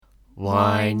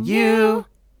Wine You.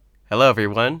 Hello,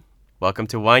 everyone. Welcome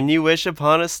to Wine You Wish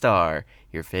Upon a Star,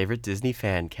 your favorite Disney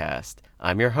fan cast.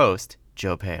 I'm your host,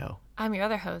 Joe Peo. I'm your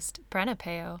other host, Brenna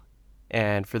Peo.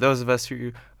 And for those of us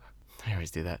who... I always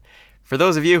do that. For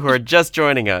those of you who are just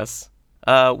joining us,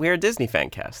 we're a Disney fan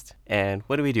cast. And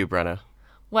what do we do, Brenna?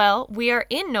 Well, we are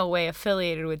in no way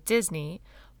affiliated with Disney,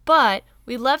 but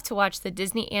we love to watch the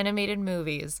Disney animated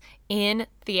movies in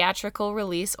theatrical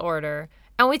release order,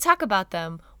 and we talk about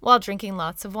them while drinking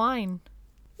lots of wine.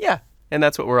 Yeah, and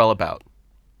that's what we're all about.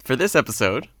 For this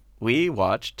episode, we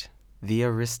watched The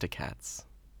Aristocats.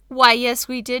 Why, yes,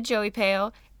 we did, Joey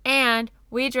Peo, and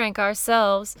we drank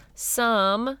ourselves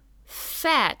some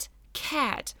fat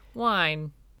cat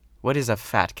wine. What is a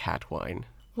fat cat wine?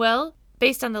 Well,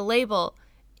 based on the label,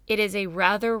 it is a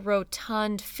rather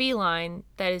rotund feline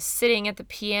that is sitting at the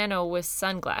piano with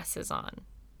sunglasses on.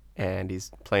 And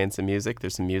he's playing some music.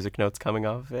 There's some music notes coming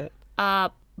off of it.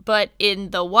 But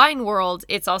in the wine world,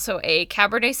 it's also a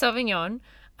Cabernet Sauvignon,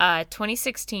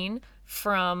 2016,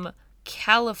 from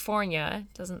California.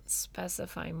 Doesn't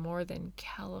specify more than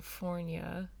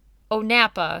California. Oh,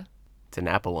 Napa. It's a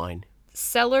Napa wine.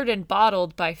 Cellared and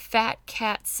bottled by Fat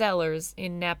Cat Cellars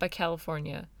in Napa,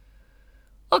 California.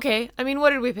 Okay, I mean, what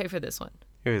did we pay for this one?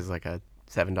 It was like a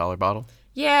 $7 bottle.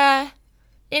 Yeah,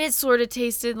 and it sort of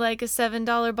tasted like a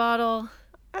 $7 bottle.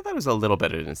 I thought it was a little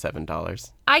better than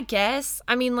 $7. I guess.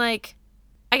 I mean, like,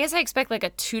 I guess I expect like a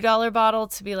 $2 bottle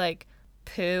to be like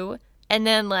poo, and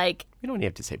then like... We don't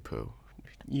have to say poo.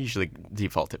 You usually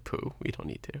default at poo. We don't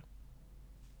need to.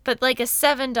 But like a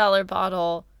 $7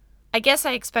 bottle, I guess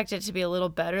I expect it to be a little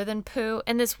better than poo,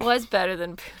 and this was better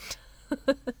than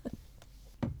poo.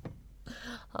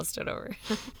 I'll start over.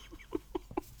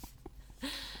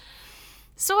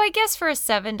 So I guess for a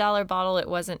 $7 bottle, it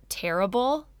wasn't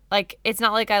terrible. Like, it's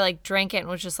not like I like drank it and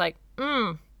was just like,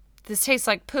 this tastes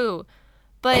like poo.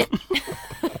 But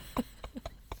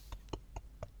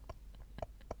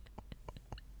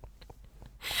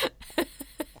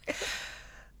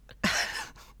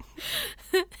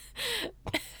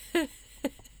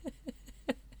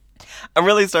I'm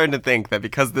really starting to think that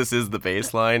because this is the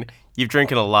baseline, you've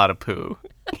drinking a lot of poo.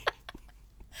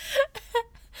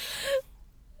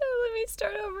 let me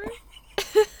start over.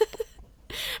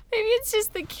 Maybe it's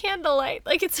just the candlelight.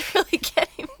 Like, it's really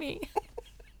getting me.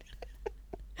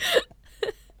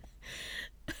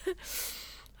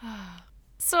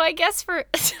 So I guess for...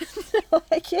 No,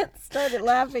 I can't start it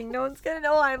laughing. No one's going to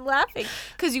know why I'm laughing.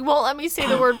 Because you won't let me say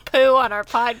the word poo on our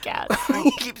podcast.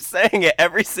 You keep saying it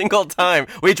every single time.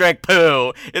 We drank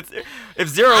poo. If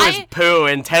 0 is poo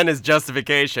and 10 is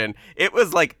justification, it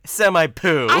was like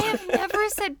semi-poo. I have never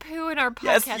said poo in our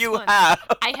podcast. Yes, you once. have.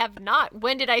 I have not.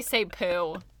 When did I say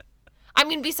poo? I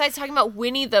mean, besides talking about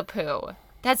Winnie the Pooh.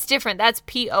 That's different. That's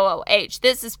P-O-O-H.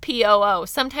 This is P-O-O.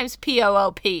 Sometimes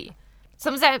P-O-O-P.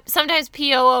 Sometimes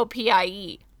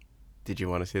P-O-O-P-I-E. Did you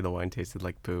want to say the wine tasted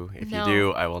like poo? If No. you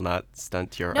do, I will not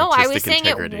stunt your No, artistic I was saying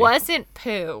integrity. it wasn't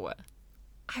poo.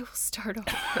 I will start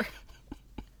over.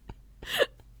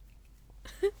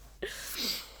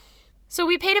 So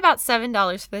we paid about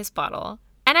 $7 for this bottle.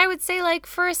 And I would say, like,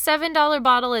 for a $7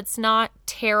 bottle, it's not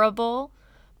terrible.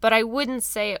 But I wouldn't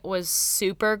say it was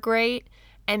super great.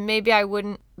 And maybe I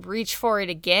wouldn't reach for it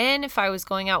again if I was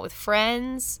going out with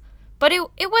friends. But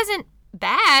it wasn't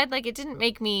bad. Like, it didn't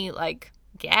make me, like,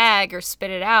 gag or spit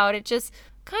it out. It just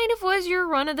kind of was your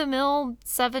run-of-the-mill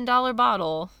 $7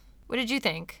 bottle. What did you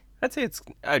think? I'd say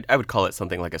I would call it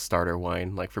something like a starter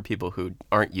wine, like for people who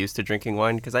aren't used to drinking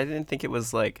wine, because I didn't think it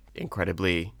was, like,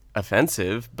 incredibly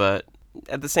offensive, but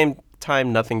at the same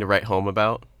time, nothing to write home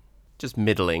about. Just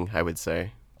middling, I would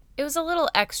say. It was a little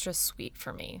extra sweet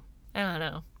for me. I don't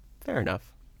know. Fair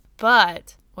enough.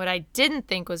 But what I didn't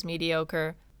think was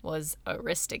mediocre was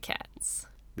Aristocats.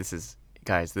 This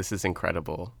is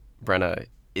incredible. Brenna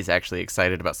is actually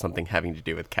excited about something having to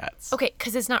do with cats. Okay,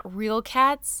 because it's not real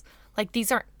cats. Like,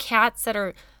 these aren't cats that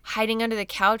are hiding under the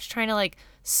couch trying to, like,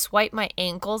 swipe my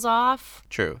ankles off.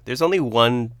 True. There's only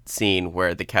one scene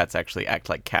where the cats actually act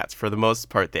like cats. For the most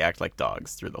part, they act like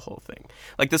dogs through the whole thing.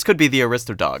 Like, this could be the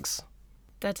Aristodogs.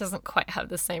 That doesn't quite have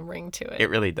the same ring to it. It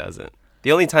really doesn't.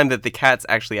 The only time that the cats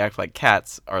actually act like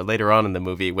cats are later on in the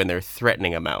movie when they're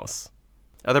threatening a mouse.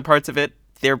 Other parts of it,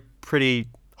 they're pretty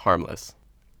harmless.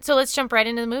 So let's jump right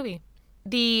into the movie.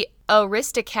 The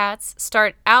Aristocats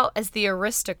start out as the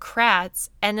Aristocrats,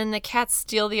 and then the cats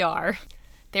steal the R.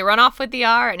 They run off with the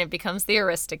R, and it becomes the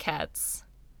Aristocats.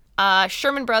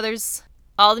 Sherman Brothers,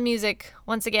 all the music,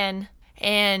 once again,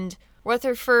 and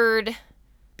Rutherford...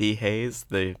 B. Hayes,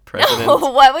 the president. No,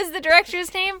 what was the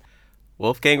director's name?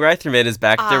 Wolfgang Reitherman is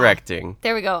back directing.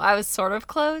 There we go. I was sort of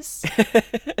close.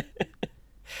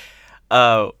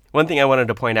 One thing I wanted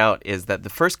to point out is that the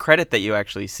first credit that you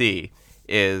actually see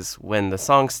is when the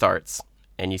song starts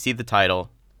and you see the title,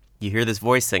 you hear this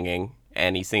voice singing,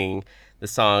 and he's singing the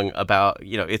song about,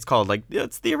 it's called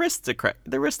it's the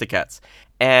Aristocats.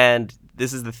 And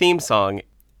this is the theme song.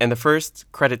 And the first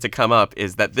credit to come up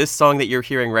is that this song that you're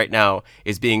hearing right now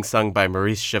is being sung by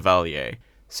Maurice Chevalier.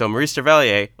 So Maurice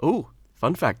Chevalier,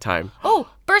 fun fact time.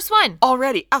 Oh, verse 1.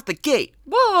 Already out the gate.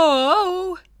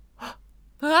 Whoa.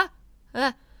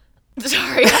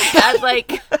 Sorry,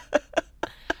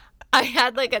 I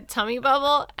had a tummy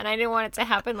bubble, and I didn't want it to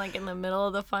happen in the middle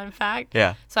of the fun fact.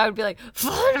 Yeah. So I would be like,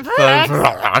 fun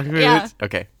fact. Yeah.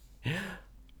 Okay.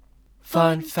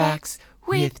 Fun facts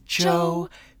with Joe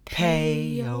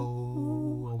Payo.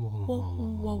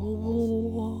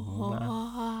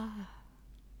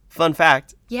 Fun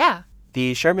fact. Yeah.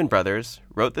 The Sherman Brothers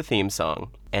wrote the theme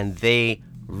song, and they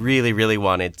really, really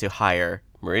wanted to hire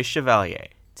Maurice Chevalier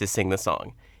to sing the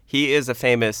song. He is a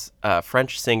famous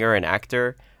French singer and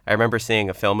actor. I remember seeing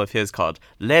a film of his called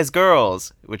Les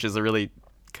Girls, which is a really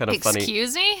kind of funny.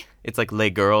 Excuse me? It's like Les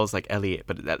Girls, like Elliot,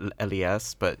 but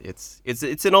LES, but it's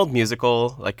an old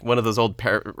musical, like one of those old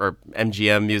or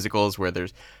MGM musicals where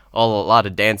there's a lot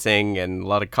of dancing and a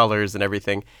lot of colors and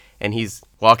everything. And he's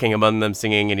walking among them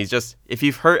singing, and he's just, if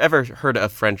you've ever heard a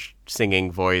French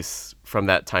singing voice from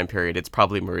that time period, it's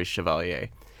probably Maurice Chevalier.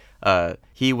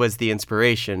 He was the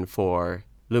inspiration for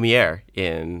Lumiere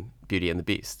in Beauty and the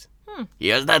Beast. He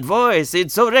has that voice,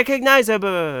 it's so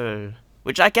recognizable,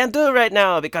 which I can't do right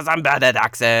now because I'm bad at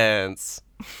accents.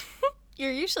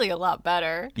 You're usually a lot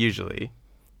better. Usually.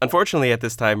 Unfortunately, at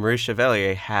this time, Maurice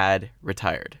Chevalier had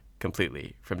retired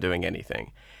completely from doing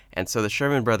anything. And so the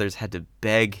Sherman Brothers had to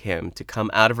beg him to come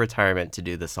out of retirement to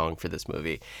do the song for this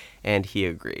movie. And he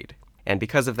agreed. And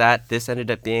because of that, this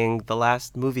ended up being the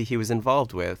last movie he was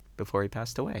involved with before he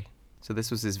passed away. So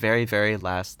this was his very, very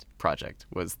last project,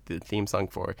 was the theme song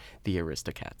for The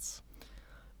Aristocats.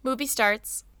 Movie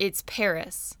starts. It's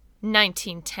Paris,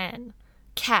 1910.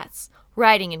 Cats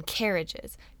riding in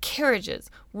carriages,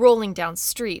 carriages rolling down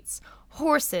streets,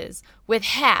 horses with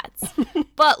hats,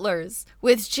 butlers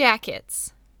with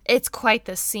jackets. It's quite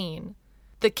the scene.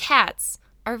 The cats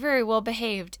are very well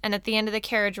behaved, and at the end of the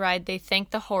carriage ride, they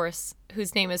thank the horse,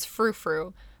 whose name is Frou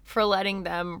Frou, for letting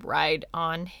them ride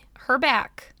on her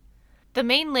back. The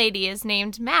main lady is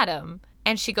named Madam,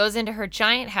 and she goes into her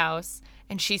giant house,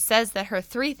 and she says that her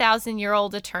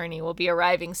 3,000-year-old attorney will be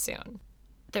arriving soon.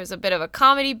 There's a bit of a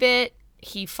comedy bit.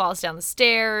 He falls down the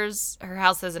stairs. Her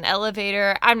house has an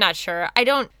elevator. I'm not sure. I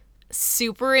don't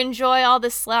super enjoy all the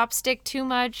slapstick too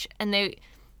much, and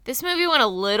this movie went a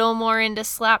little more into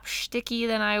slapsticky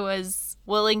than I was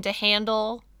willing to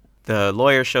handle. The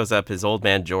lawyer shows up, his old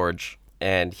man George,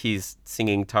 and he's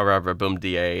singing Tarara Boom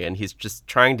Die, and he's just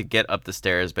trying to get up the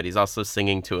stairs, but he's also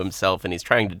singing to himself, and he's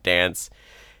trying to dance.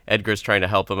 Edgar's trying to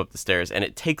help him up the stairs, and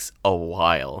it takes a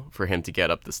while for him to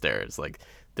get up the stairs.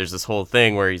 There's this whole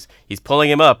thing where he's pulling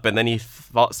him up, and then he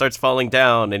starts falling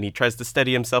down, and he tries to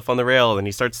steady himself on the rail, and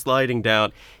he starts sliding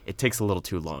down. It takes a little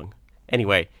too long.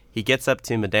 Anyway, he gets up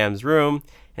to Madame's room,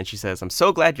 and she says, "I'm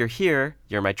so glad you're here.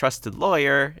 You're my trusted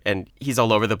lawyer." And he's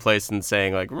all over the place and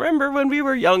saying, remember when we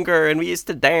were younger and we used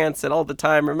to dance and all the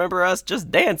time? Remember us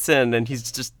just dancing? And he's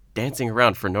just dancing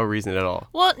around for no reason at all.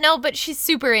 Well, no, but she's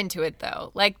super into it,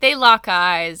 though. They lock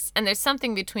eyes, and there's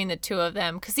something between the two of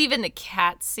them, because even the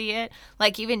cats see it.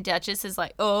 Even Duchess is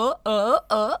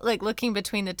looking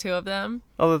between the two of them.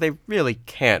 Although they really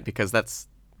can't, because that's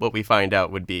what we find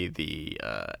out would be the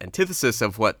antithesis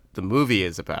of what the movie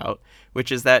is about,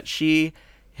 which is that she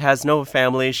has no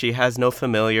family, she has no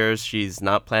familiars, she's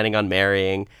not planning on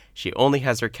marrying, she only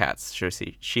has her cats.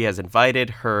 She has invited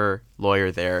her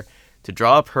lawyer there to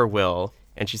draw up her will,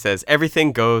 and she says,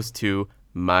 everything goes to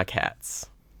my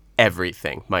cats.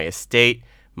 Everything. My estate,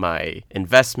 my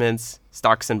investments,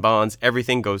 stocks and bonds,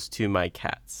 everything goes to my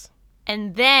cats.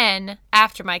 And then,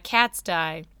 after my cats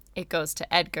die, it goes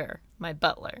to Edgar, my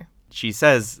butler. She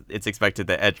says it's expected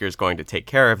that Edgar's going to take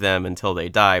care of them until they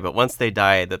die, but once they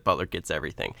die, the butler gets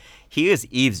everything. He is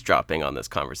eavesdropping on this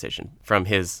conversation from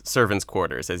his servant's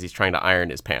quarters as he's trying to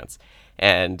iron his pants.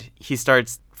 And he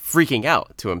starts freaking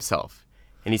out to himself.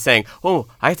 And he's saying, "Oh,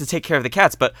 I have to take care of the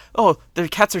cats, but the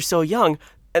cats are so young,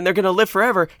 and they're going to live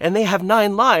forever, and they have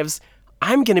 9 lives.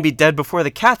 I'm going to be dead before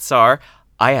the cats are.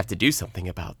 I have to do something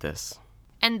about this."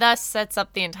 And thus sets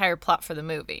up the entire plot for the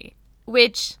movie,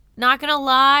 which, not gonna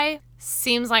lie,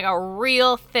 seems like a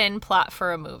real thin plot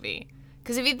for a movie.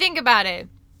 Because if you think about it,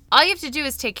 all you have to do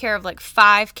is take care of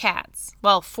 5 cats.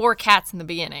 Well, 4 cats in the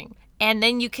beginning. And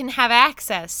then you can have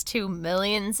access to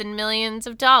millions and millions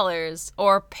of dollars,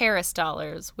 or Paris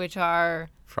dollars, which are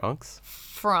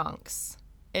francs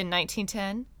in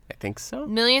 1910. I think so.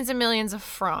 Millions and millions of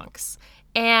francs.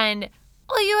 And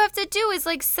all you have to do is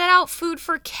like set out food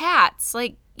for cats.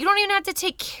 Like, you don't even have to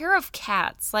take care of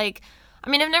cats. Like, I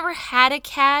mean, I've never had a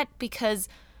cat because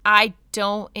I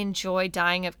don't enjoy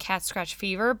dying of cat scratch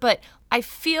fever, but I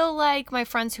feel like my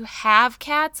friends who have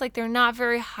cats, like, they're not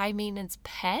very high maintenance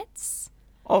pets.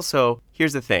 Also,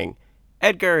 here's the thing.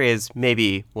 Edgar is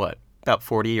maybe, about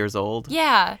 40 years old?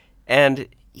 Yeah. And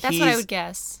that's what I would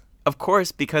guess. Of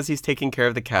course, because he's taking care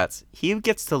of the cats, he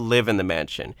gets to live in the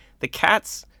mansion. The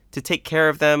cats, to take care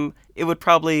of them, it would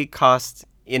probably cost,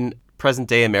 in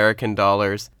present-day American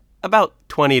dollars, about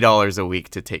 $20 a week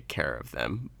to take care of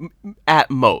them, at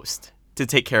most, to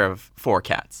take care of 4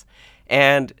 cats.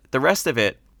 And the rest of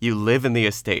it, you live in the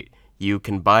estate. You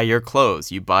can buy your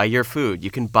clothes, you buy your food,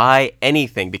 you can buy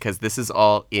anything because this is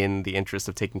all in the interest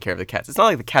of taking care of the cats. It's not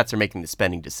like the cats are making the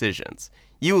spending decisions.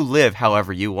 You live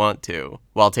however you want to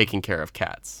while taking care of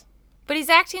cats. But he's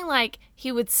acting like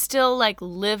he would still like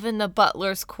live in the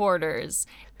butler's quarters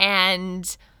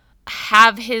and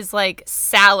have his like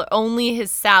only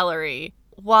his salary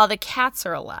while the cats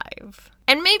are alive.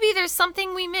 And maybe there's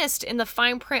something we missed in the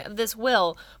fine print of this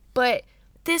will, but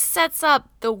this sets up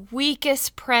the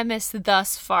weakest premise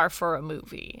thus far for a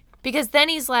movie. Because then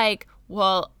he's like,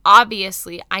 well,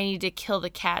 obviously I need to kill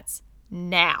the cats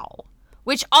now.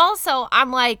 Which also,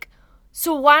 I'm like,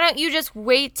 so why don't you just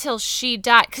wait till she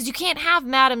dies? Because you can't have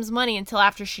Madam's money until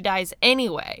after she dies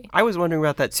anyway. I was wondering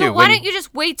about that too. So why don't you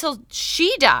just wait till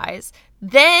she dies,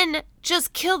 then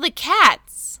just kill the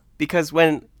cats? Because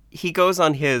when he goes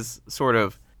on his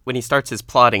when he starts his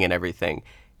plotting and everything,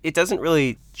 it doesn't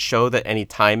really show that any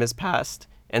time has passed.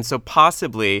 And so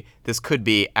possibly this could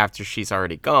be after she's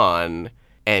already gone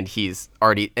and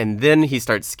then he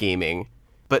starts scheming.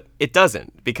 But it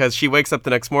doesn't, because she wakes up the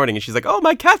next morning and she's like, oh,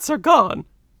 my cats are gone.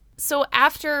 So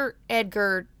after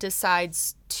Edgar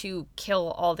decides to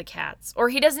kill all the cats, or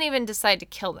he doesn't even decide to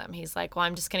kill them, he's like, well,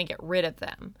 I'm just going to get rid of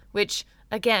them. Which,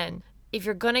 again, if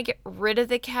you're going to get rid of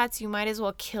the cats, you might as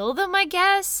well kill them, I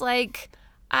guess.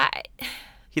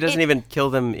 He doesn't even kill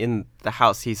them in the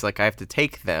house. He's like, I have to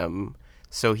take them.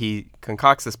 So he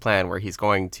concocts this plan where he's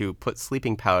going to put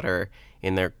sleeping powder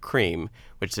in their cream,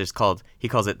 which is he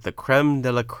calls it the creme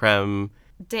de la creme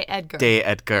de Edgar. De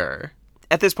Edgar.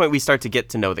 At this point, we start to get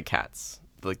to know the cats,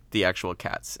 like the actual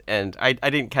cats. And I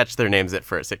didn't catch their names at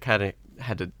first. It kind of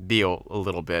had to be a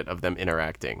little bit of them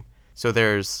interacting. So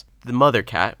there's the mother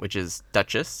cat, which is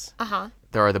Duchess. Uh-huh.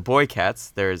 There are the boy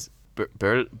cats. There's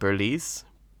Berlioz.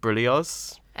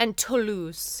 And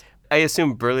Toulouse. I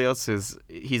assume Berlioz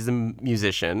he's the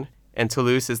musician, and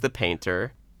Toulouse is the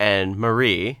painter, and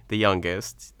Marie, the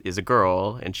youngest, is a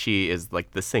girl, and she is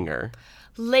like the singer.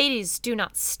 Ladies do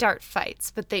not start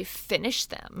fights, but they finish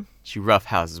them. She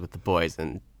roughhouses with the boys,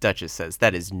 and Duchess says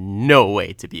that is no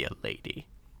way to be a lady.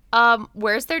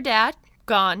 Where's their dad?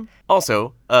 Gone.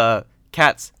 Also,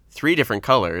 cats, 3 different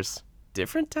colors.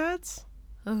 Different dads?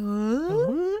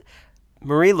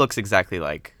 Marie looks exactly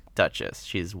like Duchess.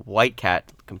 She's white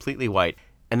cat, completely white.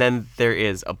 And then there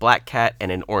is a black cat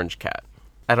and an orange cat.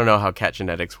 I don't know how cat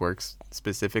genetics works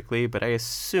specifically, but I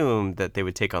assume that they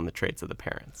would take on the traits of the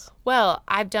parents. Well,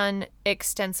 I've done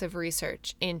extensive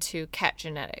research into cat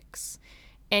genetics.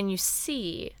 And you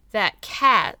see that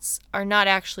cats are not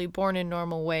actually born in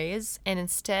normal ways, and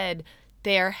instead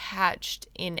they are hatched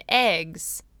in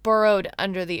eggs burrowed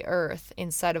under the earth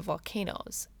inside of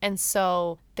volcanoes. And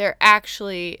so they're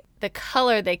actually, the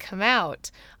color they come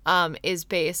out is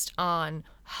based on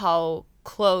how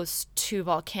close to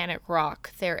volcanic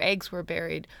rock their eggs were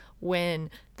buried when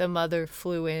the mother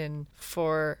flew in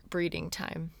for breeding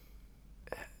time.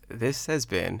 This has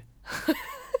been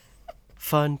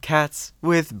Fun Cats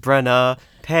with Brenna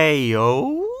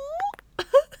Payo.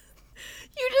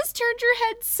 You just turned your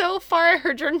head so far I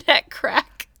heard your neck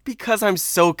crack. Because I'm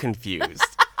so confused.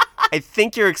 I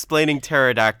think you're explaining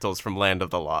pterodactyls from Land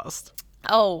of the Lost.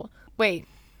 Oh, wait.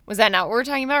 Was that not what we're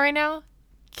talking about right now?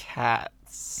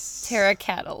 Cats.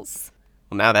 Pterocattles.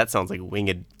 Well, now that sounds like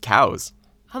winged cows.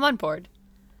 I'm on board.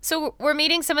 So we're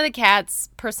meeting some of the cats'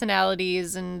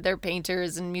 personalities, and they're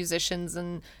painters and musicians,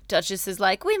 and Duchess is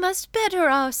like, we must better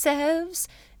ourselves.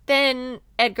 Then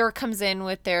Edgar comes in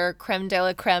with their creme de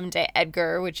la creme de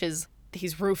Edgar, which is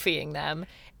he's roofing them.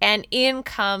 And in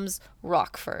comes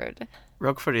Rockford.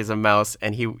 Rockford is a mouse,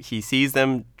 and he sees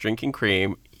them drinking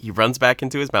cream. He runs back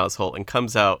into his mouse hole and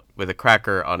comes out with a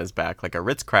cracker on his back, like a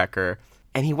Ritz cracker.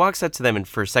 And he walks up to them, and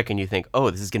for a second you think,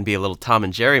 oh, this is going to be a little Tom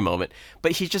and Jerry moment.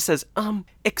 But he just says,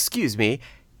 excuse me,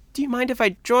 do you mind if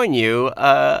I join you?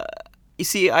 You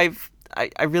see, I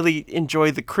really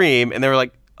enjoy the cream. And they were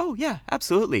like, oh, yeah,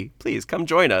 absolutely. Please come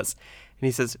join us. And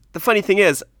he says, the funny thing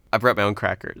is, I brought my own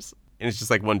crackers. And it's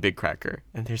just like one big cracker.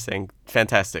 And they're saying,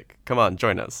 fantastic. Come on,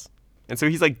 join us. And so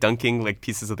he's like dunking like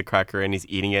pieces of the cracker and he's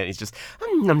eating it. And he's just,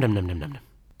 num, num, num, num, num.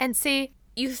 And see,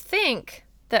 you think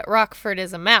that Rockford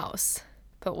is a mouse,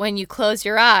 but when you close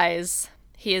your eyes,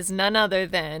 he is none other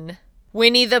than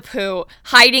Winnie the Pooh,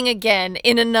 hiding again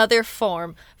in another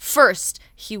form. First,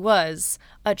 he was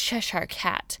a Cheshire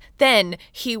cat. Then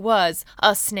he was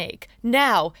a snake.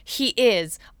 Now he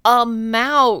is a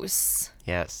mouse.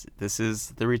 Yes, this is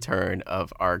the return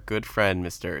of our good friend,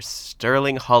 Mr.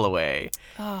 Sterling Holloway,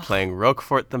 playing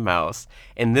Roquefort the Mouse.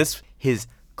 And this, his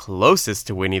closest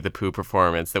to Winnie the Pooh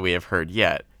performance that we have heard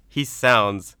yet. He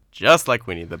sounds just like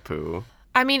Winnie the Pooh.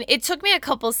 I mean, it took me a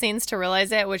couple scenes to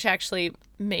realize it, which actually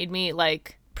made me,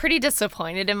 like, pretty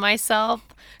disappointed in myself.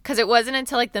 Because it wasn't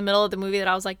until, like, the middle of the movie that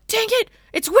I was like, dang it,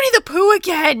 it's Winnie the Pooh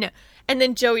again! And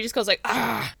then Joey just goes like,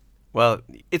 ah! Well,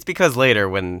 it's because later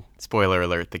when, spoiler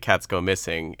alert, the cats go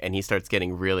missing and he starts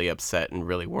getting really upset and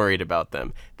really worried about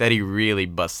them, that he really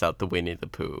busts out the Winnie the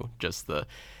Pooh. Just the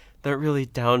really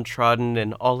downtrodden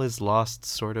and all is lost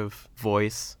sort of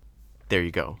voice. There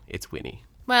you go. It's Winnie.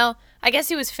 Well, I guess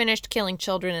he was finished killing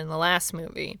children in the last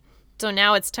movie. So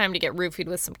now it's time to get roofied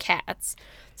with some cats.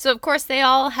 So, of course, they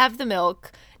all have the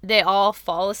milk. They all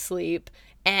fall asleep.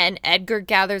 And Edgar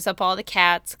gathers up all the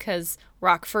cats because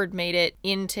Rockford made it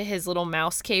into his little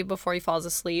mouse cave before he falls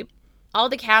asleep. All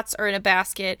the cats are in a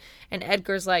basket. And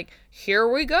Edgar's like, here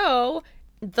we go.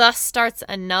 Thus starts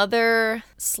another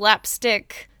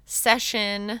slapstick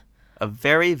session. A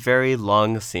very, very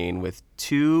long scene with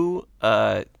two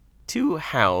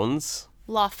hounds,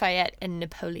 Lafayette and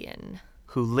Napoleon,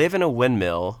 who live in a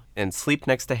windmill and sleep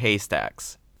next to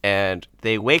haystacks. And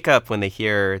they wake up when they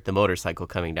hear the motorcycle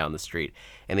coming down the street,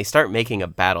 and they start making a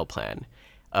battle plan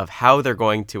of how they're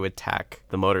going to attack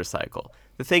the motorcycle.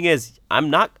 The thing is,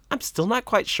 I'm still not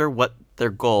quite sure what their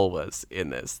goal was in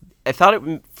this. I thought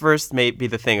it first may be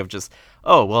the thing of just,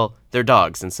 oh, well, they're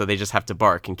dogs, and so they just have to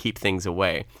bark and keep things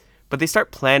away. But they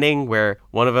start planning where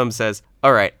one of them says,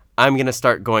 all right, I'm going to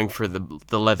start going for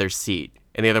the leather seat.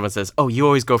 And the other one says, oh, you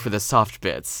always go for the soft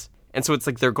bits. And so it's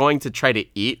like they're going to try to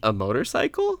eat a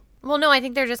motorcycle? Well, no, I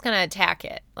think they're just going to attack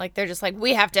it. Like, they're just like,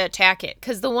 we have to attack it.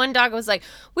 Because the one dog was like,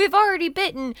 we've already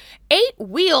bitten 8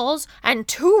 wheels and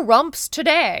 2 rumps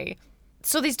today.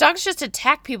 So these dogs just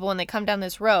attack people when they come down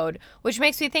this road, which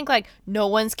makes me think, like, no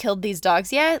one's killed these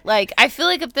dogs yet. Like, I feel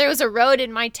like if there was a road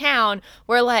in my town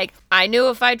where, like, I knew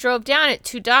if I drove down it,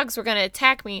 2 dogs were going to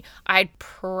attack me, I'd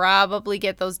probably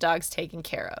get those dogs taken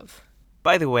care of.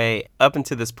 By the way, up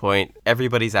until this point,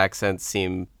 everybody's accents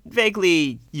seem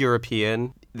vaguely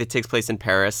European. It takes place in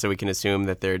Paris, so we can assume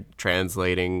that they're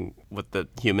translating what the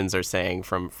humans are saying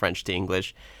from French to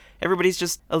English. Everybody's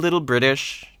just a little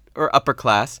British or upper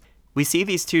class. We see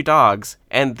these 2 dogs,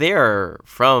 and they're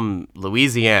from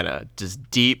Louisiana,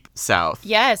 just deep south.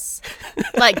 Yes.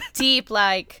 Like, deep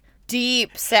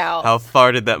south. How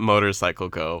far did that motorcycle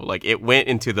go? Like, it went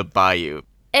into the bayou.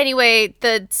 Anyway,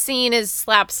 the scene is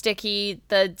slapsticky.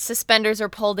 The suspenders are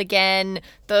pulled again.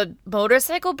 The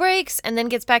motorcycle breaks and then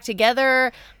gets back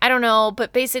together. I don't know,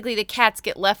 but basically the cats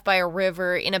get left by a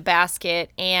river in a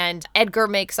basket, and Edgar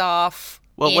makes off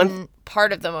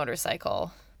part of the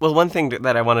motorcycle. Well, one thing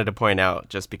that I wanted to point out,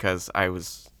 just because I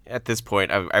was, at this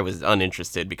point, I was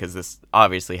uninterested because this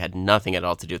obviously had nothing at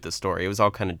all to do with the story. It was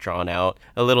all kind of drawn out,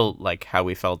 a little like how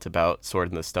we felt about Sword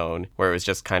in the Stone, where it was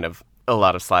just kind of a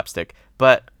lot of slapstick.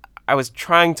 But I was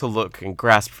trying to look and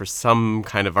grasp for some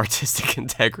kind of artistic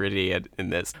integrity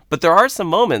in this. But there are some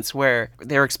moments where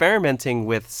they're experimenting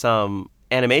with some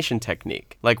animation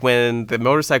technique. Like when the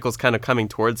motorcycle's kind of coming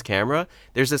towards camera,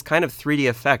 there's this kind of 3D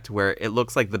effect where it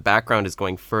looks like the background is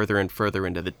going further and further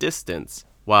into the distance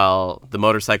while the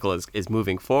motorcycle is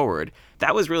moving forward.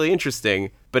 That was really interesting,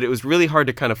 but it was really hard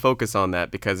to kind of focus on that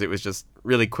because it was just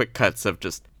really quick cuts of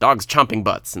just dogs chomping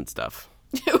butts and stuff.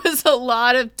 It was a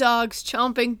lot of dogs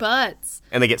chomping butts.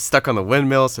 And they get stuck on the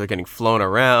windmill, so they're getting flown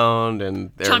around,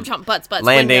 and they're chomp, butts,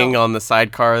 landing windmill. On the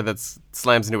sidecar that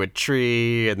slams into a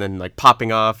tree, and then like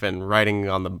popping off and riding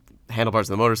on the handlebars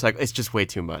of the motorcycle. It's just way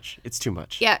too much. It's too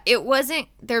much. Yeah, it wasn't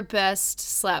their best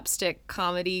slapstick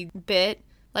comedy bit.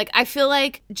 Like, I feel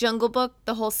like Jungle Book,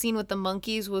 the whole scene with the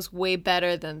monkeys, was way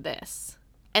better than this.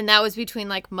 And that was between,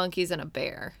 like, monkeys and a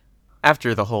bear.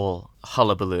 After the whole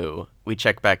hullabaloo, we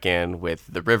check back in with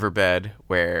the riverbed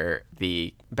where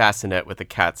the bassinet with the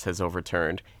cats has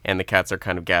overturned, and the cats are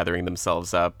kind of gathering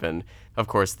themselves up, and of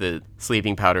course the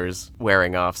sleeping powder's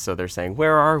wearing off, so they're saying,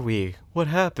 "Where are we? What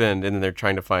happened?" And then they're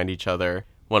trying to find each other.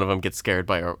 One of them gets scared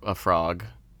by a frog.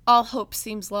 All hope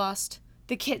seems lost.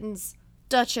 The kittens,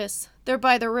 Duchess, they're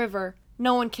by the river.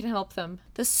 No one can help them.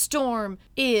 The storm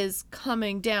is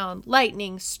coming down.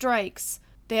 Lightning strikes.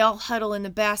 They all huddle in the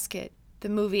basket. The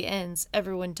movie ends.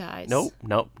 Everyone dies. Nope,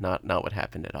 not what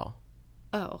happened at all.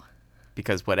 Oh.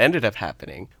 Because what ended up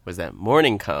happening was that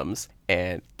morning comes,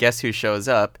 and guess who shows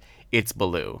up? It's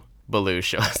Baloo. Baloo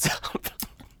shows up.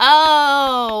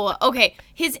 Oh, okay.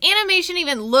 His animation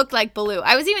even looked like Baloo.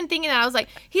 I was even thinking that. I was like,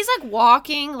 he's like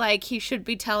walking like he should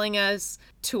be telling us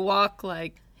to walk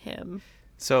like him.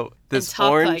 So this and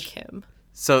talk orange, like him.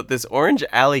 So this orange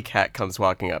alley cat comes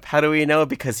walking up. How do we know?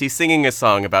 Because he's singing a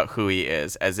song about who he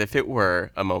is, as if it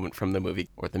were a moment from the movie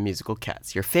or the musical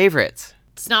Cats. Your favorite.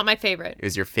 It's not my favorite. It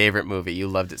was your favorite movie. You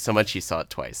loved it so much you saw it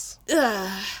twice.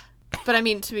 Ugh. But I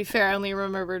mean, to be fair, I only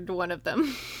remembered one of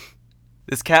them.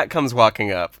 This cat comes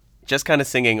walking up, just kind of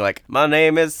singing like, "My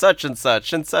name is such and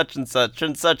such and such and such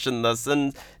and such and this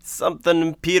and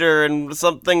something Peter and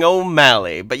something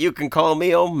O'Malley, but you can call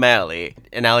me O'Malley."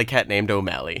 An alley cat named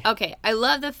O'Malley. Okay, I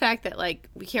love the fact that, like,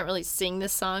 we can't really sing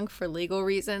this song for legal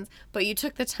reasons, but you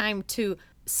took the time to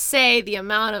say the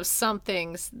amount of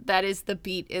somethings that is the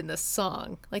beat in the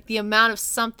song. Like, the amount of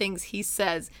somethings he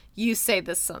says, you say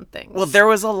the somethings. Well, there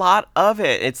was a lot of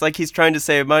it. It's like he's trying to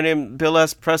say, "My name Bill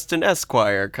S. Preston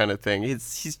Esquire," kind of thing.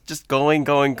 He's just going,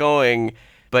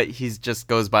 but he's just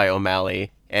goes by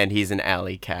O'Malley, and he's an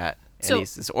alley cat. And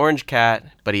he's this orange cat,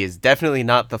 but he is definitely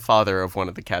not the father of one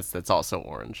of the cats that's also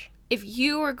orange. If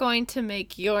you were going to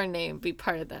make your name be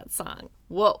part of that song,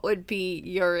 what would be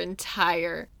your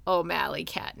entire O'Malley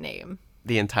cat name?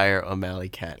 The entire O'Malley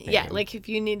cat name. Yeah, like if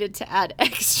you needed to add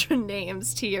extra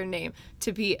names to your name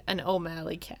to be an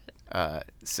O'Malley cat.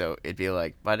 So it'd be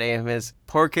like, "My name is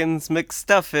Porkins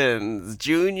McStuffins,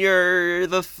 Jr.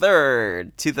 the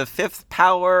Third, to the fifth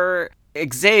power,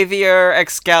 Xavier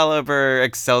Excalibur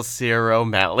Excelsior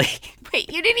O'Malley." Wait,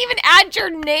 you didn't even add your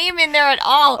name in there at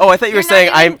all. Oh, I thought you were saying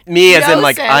as in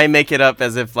like Joseph. I make it up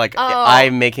as if like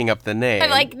I'm making up the name. I'm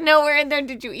like, nowhere in there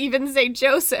did you even say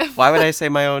Joseph. Why would I say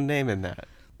my own name in that?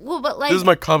 Well, but like... This is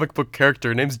my comic book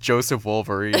character. Name's Joseph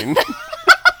Wolverine.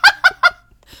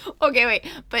 Okay, wait.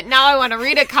 But now I want to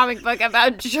read a comic book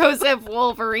about Joseph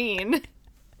Wolverine.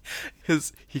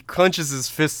 He clenches his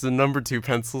fists and number 2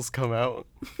 pencils come out.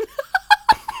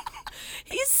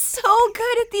 He's so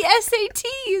good at the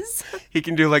SATs. He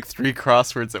can do like 3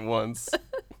 crosswords at once.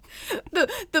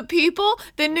 The People,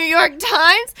 the New York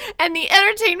Times, and the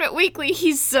Entertainment Weekly.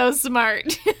 He's so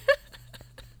smart.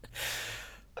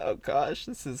 Oh gosh,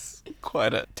 this is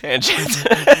quite a tangent.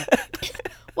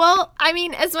 Well, I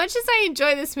mean, as much as I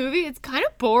enjoy this movie, it's kind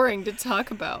of boring to talk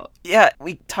about. Yeah,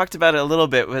 we talked about it a little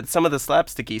bit with some of the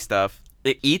slapsticky stuff.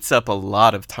 It eats up a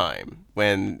lot of time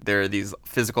when there are these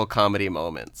physical comedy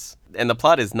moments. And the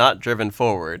plot is not driven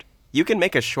forward. You can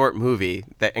make a short movie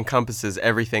that encompasses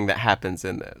everything that happens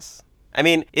in this. I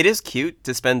mean, it is cute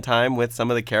to spend time with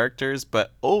some of the characters,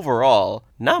 but overall,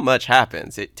 not much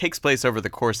happens. It takes place over the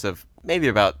course of maybe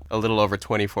about a little over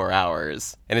 24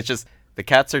 hours. And it's just, the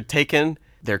cats are taken,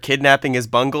 their kidnapping is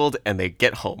bungled, and they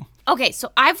get home. Okay,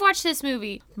 so I've watched this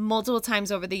movie multiple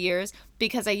times over the years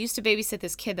because I used to babysit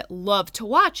this kid that loved to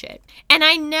watch it. And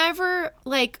I never,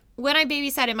 like, when I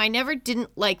babysat him, I never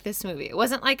didn't like this movie. It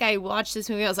wasn't like I watched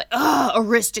this movie, I was like, "Ugh,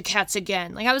 Aristocats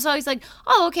again." Like, I was always like,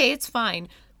 "Oh, okay, it's fine."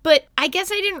 But I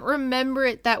guess I didn't remember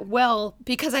it that well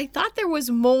because I thought there was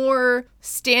more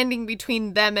standing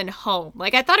between them and home.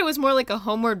 Like, I thought it was more like a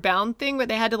Homeward Bound thing where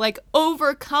they had to, like,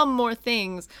 overcome more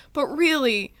things. But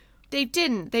really, they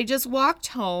didn't. They just walked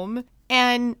home,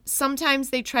 and sometimes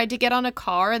they tried to get on a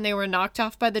car and they were knocked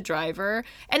off by the driver.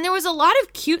 And there was a lot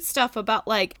of cute stuff about,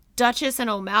 like, Duchess and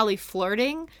O'Malley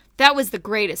flirting. That was the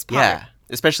greatest part. Yeah,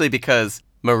 especially because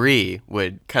Marie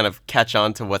would kind of catch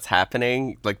on to what's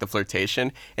happening, like the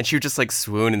flirtation, and she would just like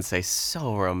swoon and say,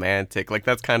 "So romantic." Like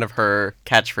that's kind of her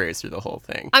catchphrase through the whole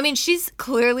thing. I mean, she's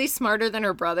clearly smarter than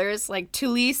her brothers. Like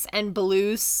Tulise and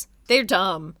Beluce, they're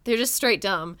dumb. They're just straight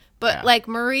dumb. But Yeah. like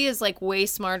Marie is like way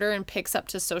smarter and picks up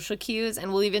to social cues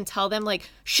and will even tell them like,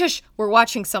 "Shush, we're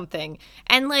watching something."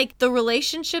 And like the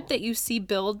relationship that you see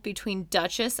build between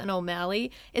Duchess and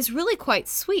O'Malley is really quite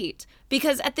sweet.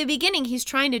 Because at the beginning, he's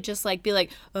trying to just, like, be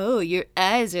like, "Oh, your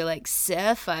eyes are like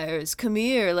sapphires. Come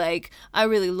here. Like, I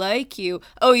really like you.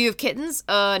 Oh, you have kittens?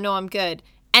 No, I'm good."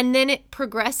 And then it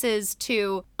progresses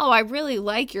to, oh, I really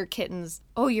like your kittens.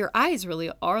 Oh, your eyes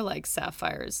really are like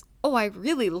sapphires. Oh, I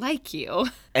really like you.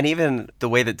 And even the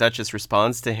way that Duchess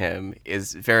responds to him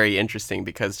is very interesting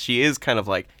because she is kind of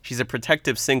like, she's a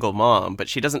protective single mom, but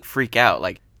she doesn't freak out.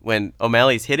 Like, when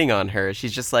O'Malley's hitting on her,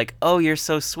 she's just like, oh, you're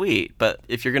so sweet. But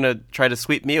if you're going to try to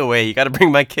sweep me away, you got to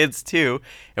bring my kids too.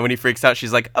 And when he freaks out,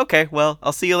 she's like, okay, well,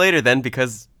 I'll see you later then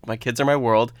because my kids are my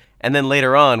world. And then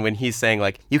later on, when he's saying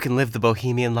like, you can live the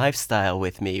bohemian lifestyle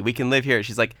with me, we can live here.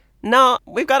 She's like, no,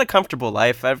 we've got a comfortable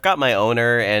life. I've got my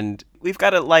owner and we've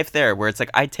got a life there where it's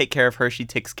like, I take care of her, she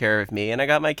takes care of me, and I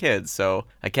got my kids. So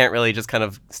I can't really just kind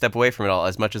of step away from it all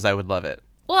as much as I would love it.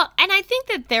 Well, and I think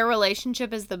that their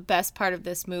relationship is the best part of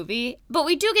this movie, but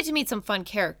we do get to meet some fun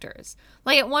characters.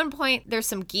 Like at one point, there's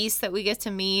some geese that we get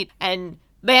to meet, and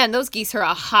man, those geese are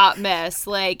a hot mess.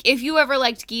 Like, if you ever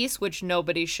liked geese, which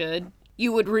nobody should,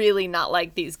 you would really not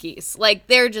like these geese. Like,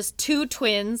 they're just two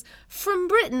twins from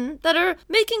Britain that are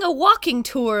making a walking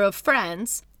tour of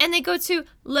France, and they go to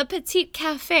Le Petit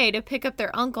Café to pick up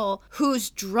their uncle, who's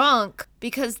drunk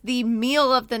because the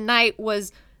meal of the night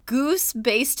was goose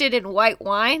basted in white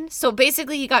wine. So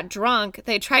basically he got drunk.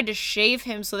 They tried to shave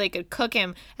him so they could cook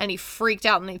him, and he freaked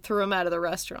out and they threw him out of the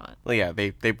restaurant. Well, yeah,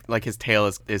 they like his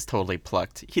tail is totally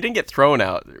plucked. He didn't get thrown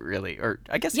out, really, or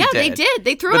I guess he did. Yeah, they did.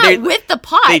 They threw him out with the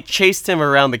pot. They chased him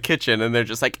around the kitchen, and they're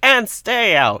just like, and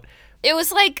stay out. It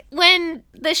was like when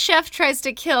the chef tries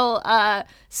to kill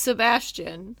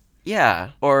Sebastian. Yeah,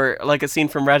 or like a scene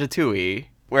from Ratatouille,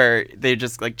 where they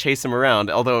just like chase him around.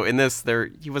 Although in this, they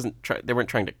weren't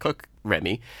trying to cook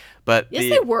Remy, but yes,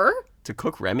 they were to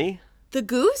cook Remy. The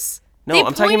goose? No,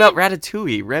 I'm talking about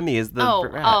Ratatouille. Remy is the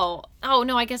rat. Oh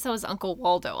no, I guess that was Uncle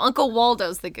Waldo. Uncle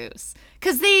Waldo's the goose,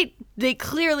 because they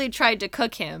clearly tried to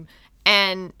cook him,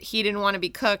 and he didn't want to be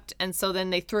cooked, and so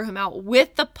then they threw him out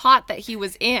with the pot that he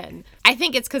was in. I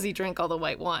think it's because he drank all the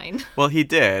white wine. Well, he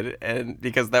did, and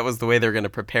because that was the way they were going to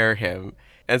prepare him.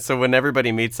 And so when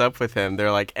everybody meets up with him,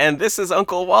 they're like, and this is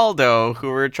Uncle Waldo,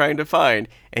 who we're trying to find.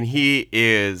 And he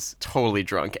is totally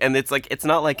drunk. And it's like, it's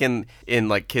not like in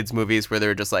like kids' movies where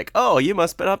they're just like, oh, you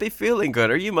must not be feeling good,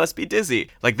 or you must be dizzy.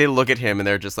 Like, they look at him and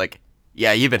they're just like,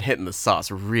 yeah, you've been hitting the sauce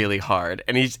really hard.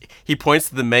 And he points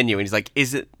to the menu and he's like,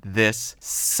 isn't this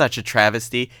such a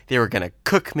travesty? They were going to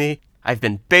cook me. I've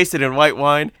been basted in white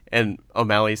wine. And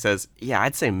O'Malley says, yeah,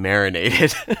 I'd say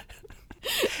marinated.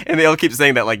 And they all keep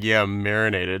saying that, like, yeah,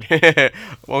 marinated.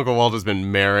 Uncle Waldo's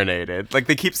been marinated. Like,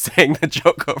 they keep saying the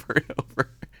joke over and over.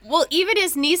 Well, even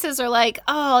his nieces are like,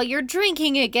 oh, you're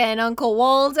drinking again, Uncle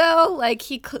Waldo. Like,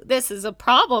 this is a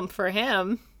problem for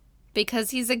him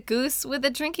because he's a goose with a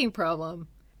drinking problem.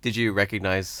 Did you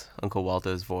recognize Uncle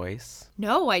Waldo's voice?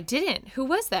 No, I didn't. Who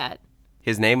was that?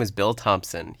 His name was Bill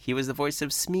Thompson. He was the voice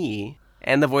of Smee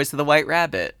and the voice of the White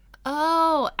Rabbit.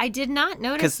 Oh, I did not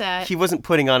notice that. He wasn't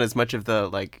putting on as much of the,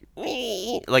 like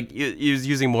he was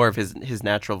using more of his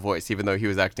natural voice, even though he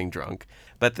was acting drunk.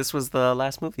 But this was the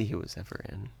last movie he was ever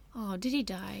in. Oh, did he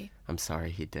die? I'm sorry,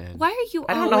 he did. Why are you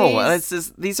I don't know.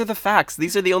 These are the facts.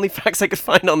 These are the only facts I could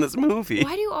find on this movie.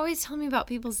 Why do you always tell me about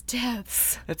people's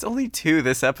deaths? It's only 2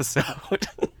 this episode.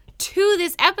 2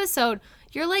 this episode?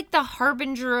 You're like the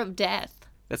harbinger of death.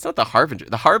 That's not the harbinger.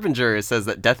 The harbinger says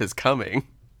that death is coming.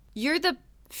 You're the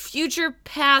future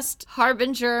past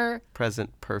harbinger.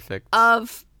 Present perfect.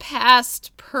 Of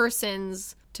past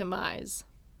person's demise.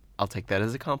 I'll take that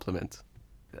as a compliment.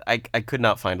 I could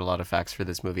not find a lot of facts for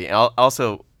this movie.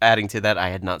 Also, adding to that, I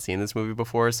had not seen this movie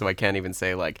before, so I can't even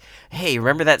say, like, hey,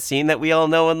 remember that scene that we all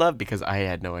know and love? Because I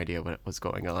had no idea what was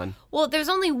going on. Well, there's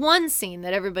only one scene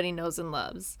that everybody knows and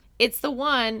loves. It's the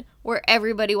one where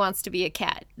everybody wants to be a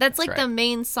cat. That's like the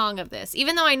main song of this.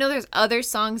 Even though I know there's other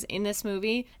songs in this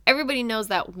movie, everybody knows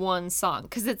that one song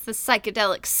because it's the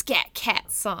psychedelic scat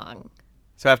cat song.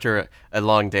 So after a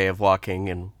long day of walking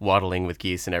and waddling with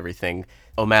geese and everything,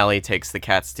 O'Malley takes the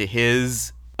cats to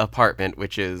his apartment,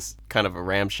 which is kind of a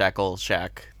ramshackle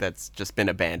shack that's just been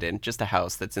abandoned, just a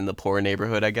house that's in the poor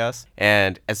neighborhood, I guess.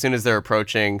 And as soon as they're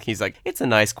approaching, he's like, it's a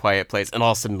nice quiet place. And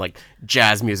all of a sudden, like,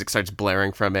 jazz music starts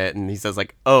blaring from it. And he says,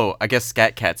 like, oh, I guess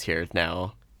Scat Cat's here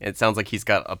now. It sounds like he's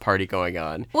got a party going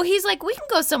on. Well, he's like, we can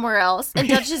go somewhere else. And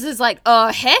Duchess is like,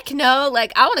 oh, heck no.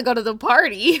 Like, I want to go to the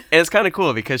party. And it's kind of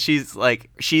cool because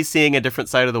she's seeing a different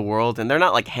side of the world. And they're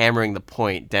not, like, hammering the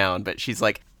point down. But she's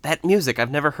like, that music, I've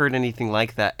never heard anything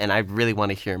like that. And I really want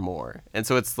to hear more. And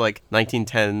so it's like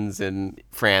 1910s in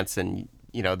France and,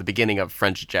 you know, the beginning of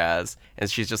French jazz. And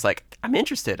she's just like, I'm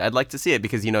interested. I'd like to see it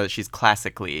because, you know, that she's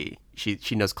classically,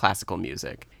 she knows classical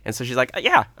music. And so she's like,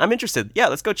 yeah, I'm interested. Yeah,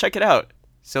 let's go check it out.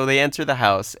 So they enter the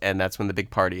house, and that's when the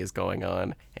big party is going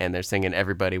on, and they're singing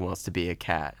Everybody Wants to Be a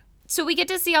Cat. So we get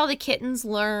to see all the kittens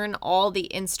learn all the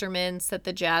instruments that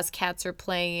the jazz cats are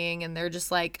playing, and they're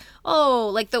just like, oh,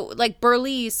 like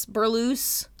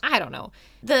Burloose, I don't know.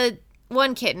 The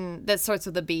one kitten that starts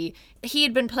with a B, he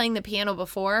had been playing the piano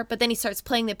before, but then he starts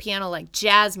playing the piano like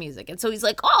jazz music. And so he's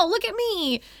like, oh, look at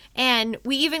me. And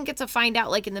we even get to find out,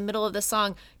 like in the middle of the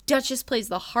song, Duchess plays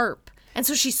the harp. And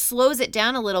so she slows it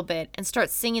down a little bit and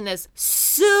starts singing this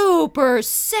super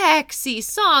sexy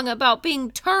song about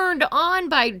being turned on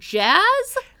by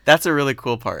jazz. That's a really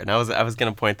cool part. And I was going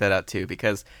to point that out too,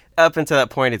 because up until that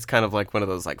point, it's kind of like one of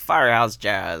those like firehouse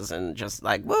jazz and just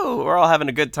like, woo, we're all having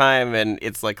a good time. And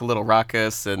it's like a little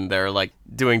raucous and they're like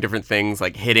doing different things,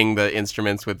 like hitting the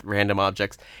instruments with random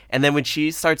objects. And then when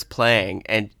she starts playing,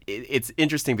 and it's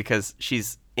interesting because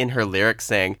she's in her lyrics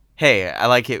saying, hey, I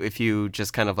like it if you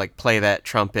just kind of like play that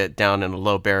trumpet down in a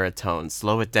low baritone,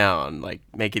 slow it down, like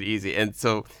make it easy. And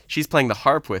so she's playing the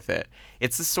harp with it.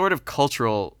 It's this sort of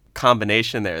cultural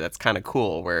combination there that's kind of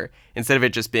cool, where instead of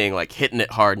it just being like hitting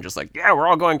it hard and just like, yeah, we're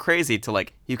all going crazy, to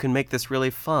like, you can make this really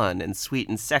fun and sweet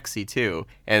and sexy too.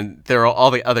 And there are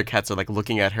all the other cats are like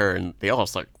looking at her and they all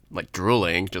start like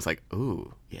drooling, just like,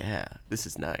 ooh, yeah, this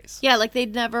is nice. Yeah, like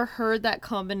they'd never heard that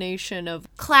combination of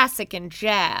classic and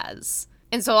jazz.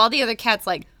 And so all the other cats,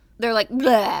 like, they're like,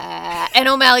 blah. And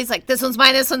O'Malley's like, this one's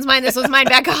mine, this one's mine, this one's mine,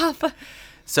 back off.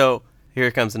 So here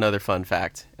comes another fun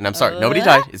fact. And I'm sorry, nobody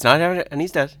died. It's not, and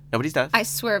he's dead. Nobody's dead. I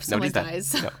swear if someone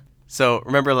dies. No. So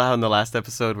remember how in the last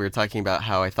episode we were talking about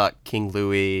how I thought King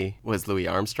Louis was Louis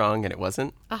Armstrong and it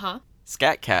wasn't? Uh-huh.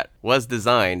 Scat Cat was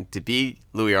designed to be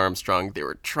Louis Armstrong. They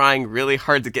were trying really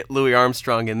hard to get Louis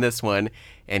Armstrong in this one,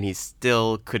 and he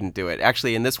still couldn't do it.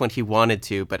 Actually, in this one, he wanted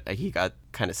to, but he got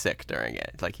kind of sick during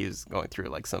it. Like, he was going through,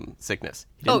 like, some sickness.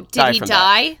 Did he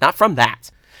die? Not from that.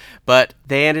 But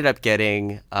they ended up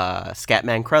getting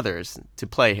Scatman Crothers to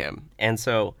play him. And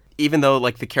so, even though,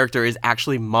 like, the character is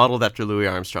actually modeled after Louis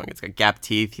Armstrong, it's got gap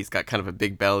teeth, he's got kind of a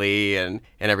big belly and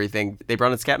everything, they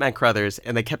brought in Scatman Crothers,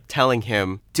 and they kept telling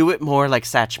him, do it more like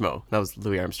Satchmo. That was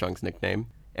Louis Armstrong's nickname.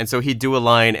 And so he'd do a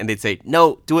line, and they'd say,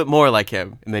 no, do it more like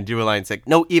him. And then do a line and say,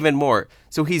 no, even more.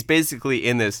 So he's basically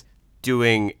in this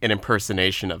doing an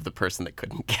impersonation of the person that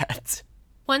couldn't get.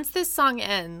 Once this song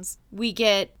ends, we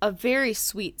get a very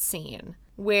sweet scene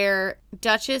where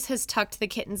Duchess has tucked the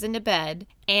kittens into bed,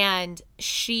 and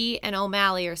she and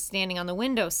O'Malley are standing on the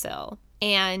windowsill.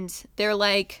 And they're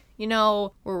like, you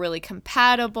know, we're really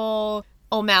compatible.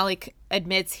 O'Malley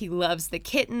admits he loves the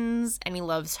kittens, and he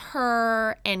loves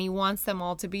her, and he wants them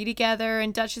all to be together.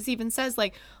 And Duchess even says,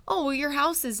 like, oh, well, your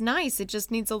house is nice. It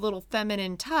just needs a little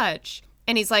feminine touch.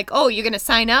 And he's like, oh, you're going to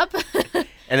sign up?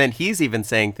 And then he's even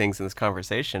saying things in this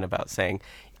conversation about saying,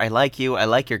 I like you, I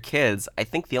like your kids. I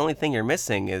think the only thing you're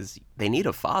missing is they need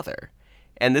a father.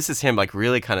 And this is him like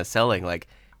really kind of selling, like,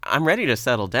 I'm ready to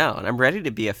settle down. I'm ready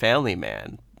to be a family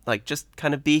man. Like, just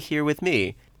kind of be here with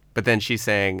me. But then she's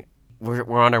saying,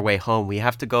 we're on our way home. We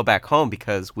have to go back home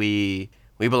because we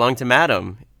belong to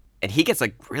Madam. And he gets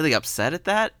like really upset at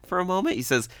that for a moment. He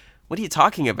says, what are you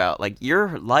talking about? Like,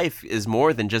 your life is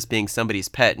more than just being somebody's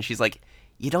pet. And she's like,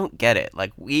 you don't get it.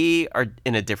 Like, we are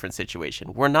in a different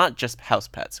situation. We're not just house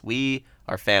pets. We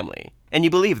are family. And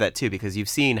you believe that, too, because you've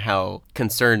seen how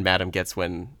concerned Madam gets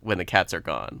when the cats are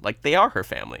gone. Like, they are her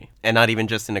family. And not even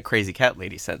just in a crazy cat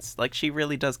lady sense. Like, she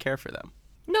really does care for them.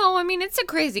 No, I mean, it's a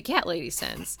crazy cat lady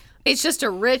sense. It's just a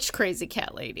rich, crazy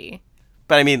cat lady.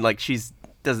 But, I mean, like,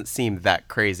 doesn't seem that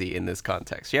crazy in this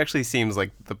context. She actually seems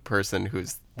like the person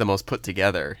who's the most put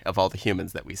together of all the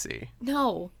humans that we see.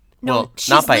 No, well, she's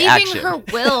not by leaving action. her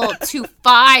will to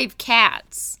 5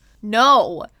 cats.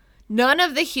 No, none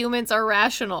of the humans are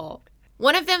rational.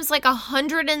 One of them's like a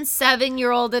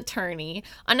 107-year-old attorney.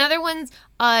 Another one's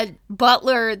a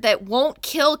butler that won't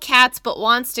kill cats but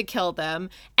wants to kill them.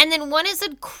 And then one is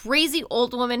a crazy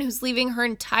old woman who's leaving her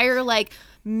entire, like,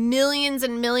 millions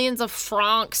and millions of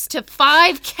francs to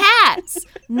 5 cats.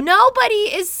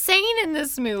 Nobody is sane in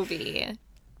this movie.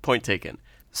 Point taken.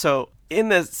 So in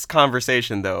this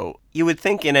conversation, though, you would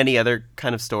think in any other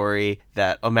kind of story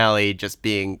that O'Malley just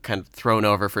being kind of thrown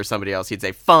over for somebody else, he'd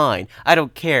say, fine, I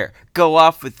don't care, go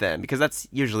off with them, because that's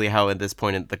usually how at this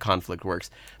point in the conflict works.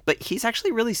 But he's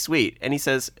actually really sweet, and he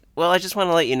says, well, I just want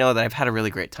to let you know that I've had a really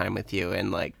great time with you,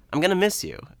 and, like, I'm going to miss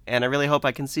you, and I really hope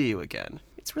I can see you again.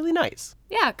 It's really nice.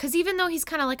 Yeah, because even though he's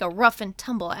kind of like a rough and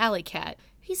tumble alley cat,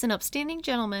 he's an upstanding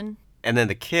gentleman. And then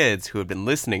the kids who had been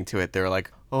listening to it, they're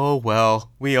like, oh, well,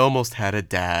 we almost had a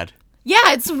dad.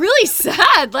 Yeah, it's really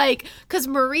sad, like, because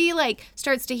Marie, like,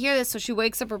 starts to hear this, so she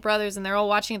wakes up her brothers, and they're all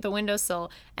watching at the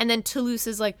windowsill, and then Toulouse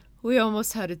is like, we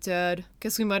almost had a dad.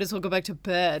 Guess we might as well go back to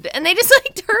bed. And they just,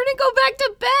 like, turn and go back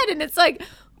to bed, and it's like,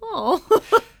 oh.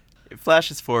 It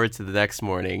flashes forward to the next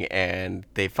morning, and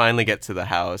they finally get to the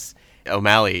house.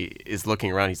 O'Malley is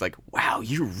looking around. He's like, wow,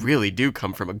 you really do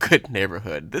come from a good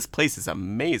neighborhood. This place is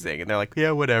amazing. And they're like,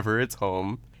 yeah, whatever, it's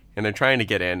home. And they're trying to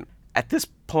get in. At this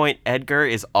point, Edgar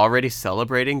is already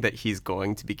celebrating that he's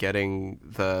going to be getting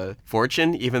the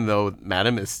fortune, even though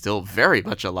Madam is still very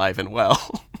much alive and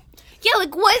well. Yeah,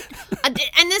 like what? And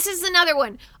this is another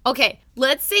one. Okay,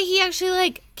 let's say he actually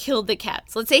like killed the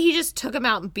cats. Let's say he just took them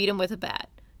out and beat them with a bat.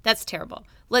 That's terrible.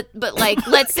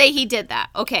 Let's say he did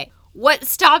that. Okay. What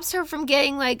stops her from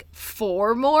getting like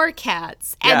 4 more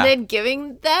cats and then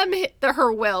giving them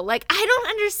her will? Like, I don't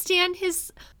understand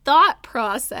his thought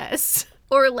process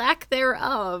or lack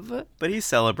thereof. But he's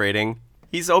celebrating.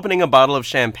 He's opening a bottle of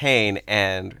champagne,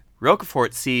 and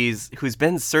Roquefort sees who's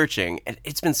been searching, and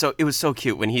it was so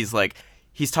cute when he's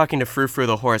talking to Frou Frou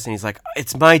the horse, and he's like,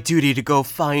 it's my duty to go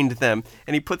find them.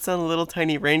 And he puts on a little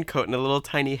tiny raincoat and a little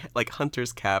tiny like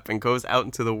hunter's cap and goes out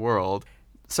into the world.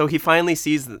 So he finally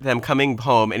sees them coming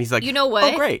home, and he's like, you know what?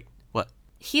 Oh, great. What?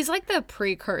 He's like the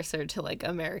precursor to like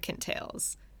American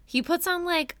Tales. He puts on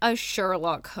like a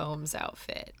Sherlock Holmes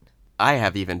outfit. I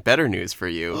have even better news for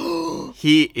you.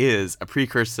 He is a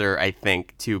precursor, I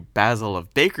think, to Basil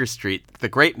of Baker Street, the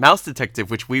great mouse detective,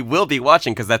 which we will be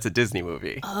watching because that's a Disney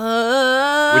movie.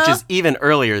 Which is even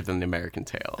earlier than The American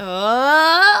Tale.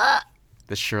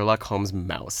 The Sherlock Holmes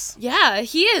mouse. Yeah,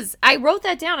 he is. I wrote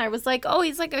that down. I was like, oh,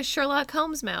 he's like a Sherlock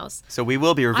Holmes mouse. So we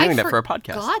will be reviewing that for our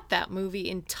podcast. I forgot that movie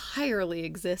entirely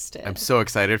existed. I'm so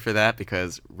excited for that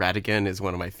because Ratigan is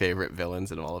one of my favorite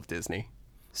villains in all of Disney.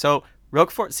 So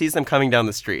Roquefort sees them coming down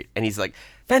the street, and he's like,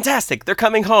 fantastic, they're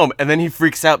coming home. And then he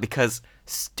freaks out because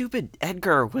stupid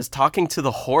Edgar was talking to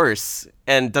the horse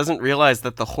and doesn't realize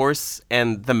that the horse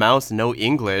and the mouse know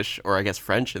English, or I guess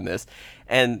French in this.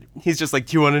 And he's just like,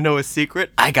 do you want to know a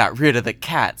secret? I got rid of the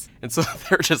cats. And so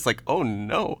they're just like, oh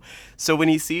no. So when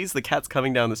he sees the cats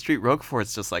coming down the street,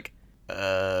 Roquefort's just like,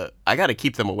 I got to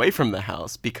keep them away from the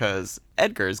house because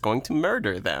Edgar is going to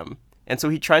murder them. And so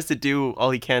he tries to do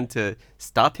all he can to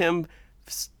stop him,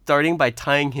 starting by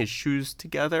tying his shoes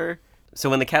together. So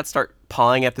when the cats start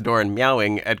pawing at the door and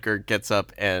meowing, Edgar gets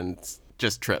up and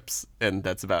just trips, and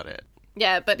that's about it.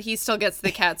 Yeah, but he still gets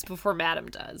the cats before Madam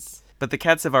does. But the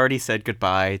cats have already said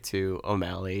goodbye to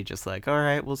O'Malley, just like, all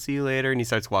right, we'll see you later, and he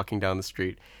starts walking down the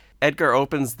street. Edgar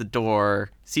opens the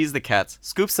door, sees the cats,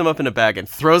 scoops them up in a bag, and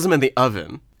throws them in the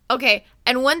oven. Okay,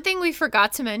 and one thing we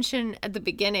forgot to mention at the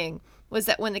beginning was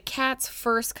that when the cats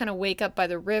first kind of wake up by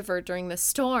the river during the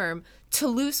storm,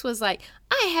 Toulouse was like,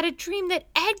 I had a dream that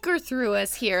Edgar threw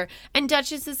us here. And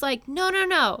Duchess is like,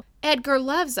 no. Edgar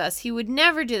loves us. He would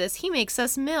never do this. He makes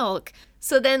us milk.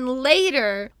 So then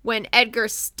later, when Edgar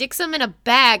sticks them in a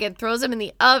bag and throws them in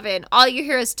the oven, all you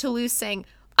hear is Toulouse saying,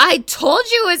 I told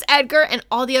you it was Edgar. And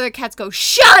all the other cats go,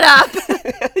 shut up.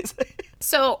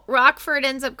 So Roquefort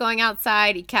ends up going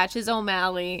outside. He catches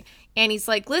O'Malley. And he's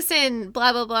like, listen,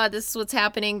 blah, blah, blah, this is what's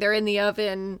happening. They're in the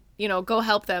oven, go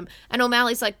help them. And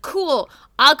O'Malley's like, cool,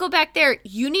 I'll go back there.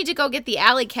 You need to go get the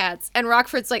alley cats. And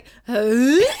Roquefort's like, huh?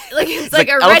 Like, it's like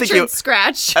a retro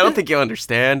scratch. I don't think you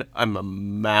understand. I'm a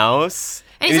mouse.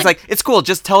 And he's like, it's cool.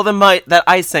 Just tell them that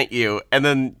I sent you. And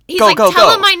then go. Tell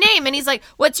them my name. And he's like,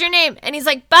 what's your name? And he's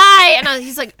like, bye. And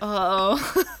he's like,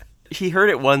 oh. He heard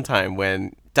it one time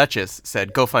when Duchess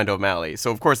said, go find O'Malley. So,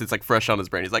 of course, it's like fresh on his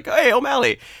brain. He's like, hey,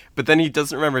 O'Malley. But then he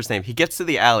doesn't remember his name. He gets to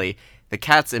the alley. The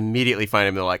cats immediately find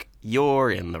him. They're like,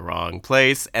 you're in the wrong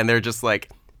place. And they're just like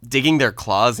digging their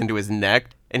claws into his neck.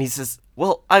 And he says,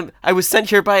 well, I was sent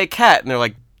here by a cat. And they're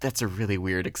like, that's a really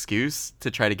weird excuse to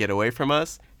try to get away from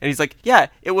us. And he's like, yeah,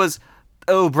 it was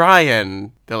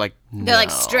O'Brien. They're like, no. They're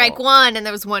like, strike one, and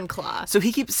there was one claw. So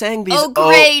he keeps saying these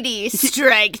O'Grady,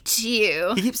 strike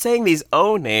two. He keeps saying these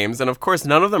O names, and of course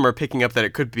none of them are picking up that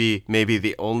it could be maybe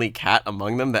the only cat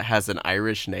among them that has an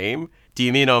Irish name. Do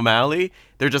you mean O'Malley?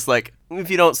 They're just like,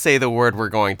 if you don't say the word, we're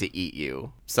going to eat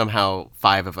you. Somehow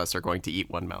 5 of us are going to eat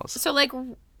one mouse.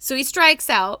 So he strikes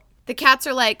out. The cats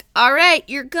are like, all right,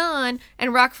 you're gone.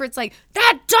 And Roquefort's like,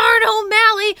 that darn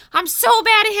O'Malley, I'm so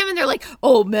bad at him. And they're like,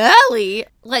 O'Malley?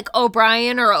 Like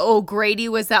O'Brien or O'Grady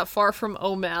was that far from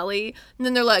O'Malley? And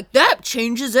then they're like, that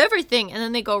changes everything. And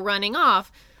then they go running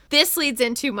off. This leads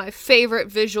into my favorite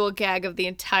visual gag of the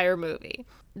entire movie.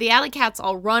 The alley cats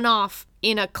all run off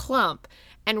in a clump.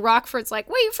 And Roquefort's like,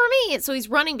 wait for me. So he's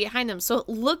running behind them. So it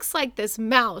looks like this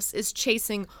mouse is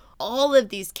chasing all of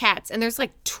these cats, and there's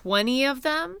like 20 of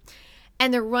them,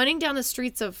 and they're running down the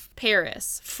streets of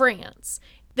Paris, France.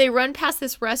 They run past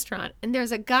this restaurant, and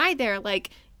there's a guy there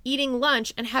like eating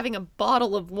lunch and having a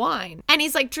bottle of wine, and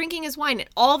he's like drinking his wine, and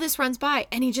all this runs by,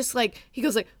 and he just like, he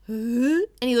goes like, huh? And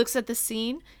he looks at the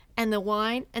scene, and the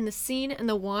wine and the scene and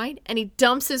the wine, and he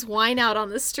dumps his wine out on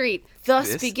the street,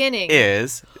 thus This beginning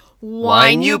is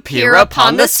Wine You Peer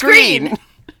Upon the Screen.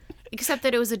 Except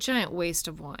that it was a giant waste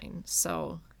of wine.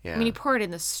 So, Yeah. I mean, he poured it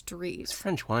in the It's street.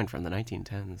 French wine from the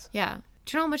 1910s. Yeah.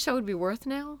 Do you know how much that would be worth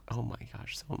now? Oh my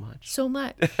gosh, so much. So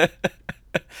much.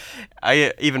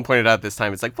 I even pointed out this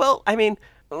time, it's like, well, I mean,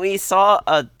 we saw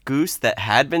a goose that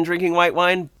had been drinking white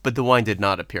wine, but the wine did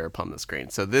not appear upon the screen.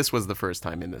 So this was the first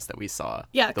time in this that we saw.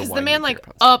 Yeah, because the wine man, appear like,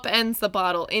 upon the upends the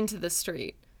bottle into the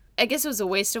street. I guess it was a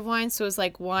waste of wine, so it was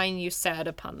like wine you said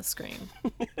upon the screen.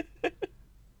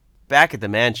 Back at the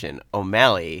mansion,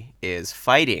 O'Malley is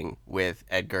fighting with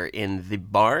Edgar in the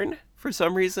barn for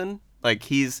some reason. Like,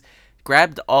 he's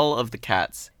grabbed all of the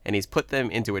cats and he's put them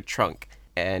into a trunk,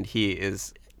 and he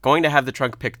is going to have the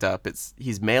trunk picked up.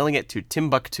 He's mailing it to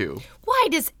Timbuktu. Why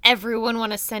does everyone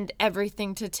want to send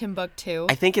everything to Timbuktu?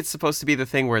 I think it's supposed to be the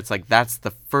thing where it's like, that's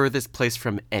the furthest place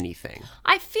from anything.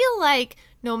 I feel like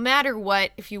no matter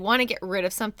what, if you want to get rid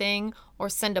of something or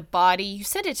send a body, you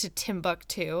send it to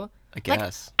Timbuktu. I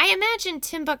guess. Like, I imagine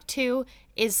Timbuktu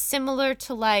is similar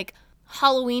to like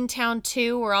Halloween Town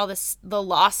 2, where all the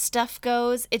lost stuff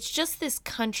goes. It's just this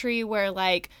country where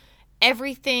like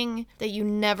everything that you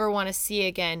never want to see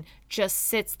again just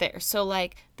sits there. So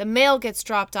like the mail gets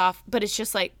dropped off, but it's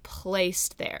just like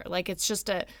placed there. Like it's just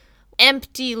a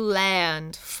empty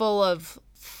land full of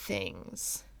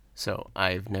things. So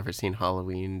I've never seen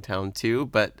Halloween Town 2,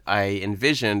 but I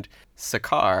envisioned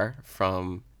Sakaar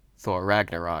from Thor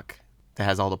Ragnarok that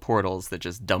has all the portals that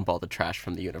just dump all the trash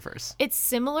from the universe. It's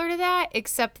similar to that,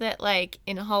 except that like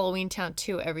in Halloween Town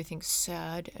 2, everything's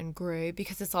sad and gray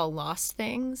because it's all lost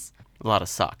things. A lot of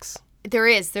socks.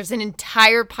 There's an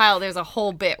entire pile. There's a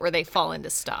whole bit where they fall into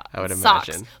socks. I would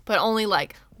imagine. Socks, but only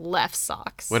like left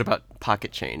socks. What about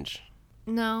pocket change?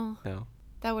 No, No.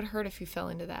 that would hurt if you fell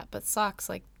into that. But socks,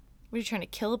 like, what are you trying to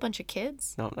kill a bunch of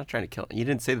kids? No, I'm not trying to kill. You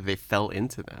didn't say that they fell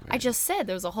into them. I just said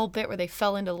there was a whole bit where they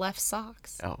fell into left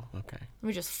socks. Oh, okay.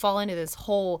 We just fall into this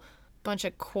whole bunch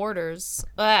of quarters.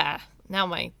 Ah, now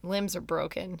my limbs are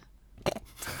broken.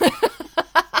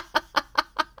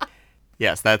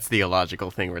 Yes, that's the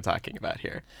illogical thing we're talking about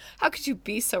here. How could you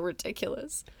be so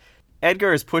ridiculous?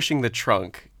 Edgar is pushing the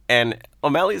trunk, and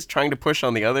O'Malley is trying to push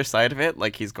on the other side of it,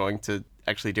 like he's going to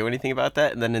actually do anything about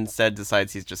that, and then instead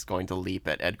decides he's just going to leap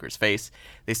at Edgar's face.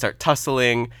 They start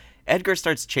tussling. Edgar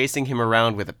starts chasing him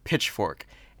around with a pitchfork,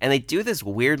 and they do this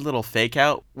weird little fake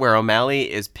out where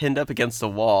O'Malley is pinned up against a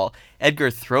wall.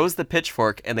 Edgar throws the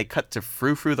pitchfork, and they cut to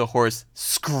Frou Frou the horse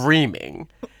screaming.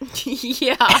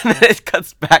 Yeah. And then it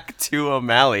cuts back to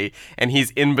O'Malley, and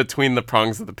he's in between the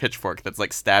prongs of the pitchfork that's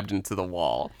like stabbed into the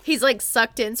wall. He's like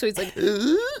sucked in, so he's like,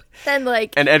 then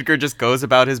like, And Edgar just goes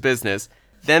about his business.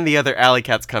 Then the other alley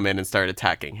cats come in and start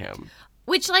attacking him.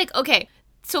 which like, okay.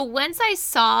 So once I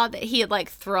saw that he had like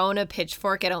thrown a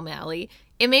pitchfork at O'Malley,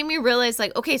 it made me realize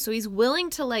like, okay, so he's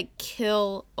willing to like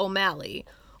kill O'Malley.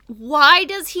 Why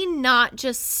does he not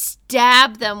just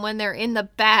stab them when they're in the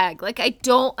bag? Like, I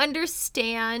don't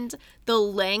understand the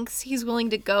lengths he's willing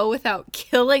to go without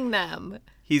killing them.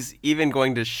 He's even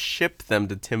going to ship them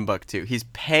to Timbuktu. He's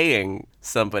paying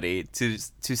somebody to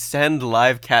send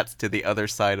live cats to the other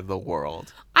side of the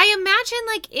world. I imagine,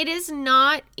 like, it is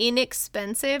not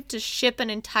inexpensive to ship an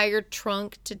entire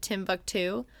trunk to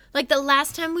Timbuktu. Like, the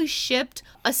last time we shipped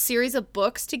a series of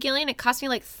books to Gillian, it cost me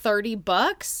like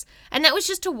 $30, and that was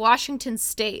just to Washington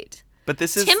State. But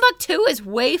this is Timbuktu is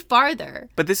way farther.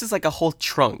 But this is like a whole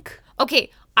trunk. Okay,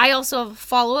 I also have a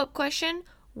follow-up question.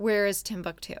 Where is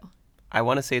Timbuktu? I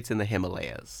want to say it's in the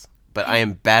Himalayas, but I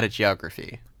am bad at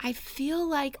geography. I feel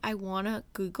like I want to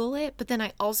Google it, but then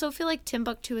I also feel like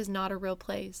Timbuktu is not a real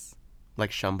place. Like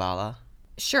Shambhala?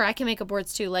 Sure, I can make up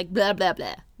words too, like blah, blah,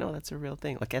 blah. No, that's a real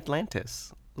thing. Like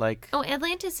Atlantis. Like Oh,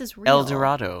 Atlantis is real. El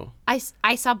Dorado.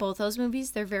 I saw both those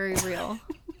movies. They're very real.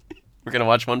 We're going to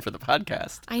watch one for the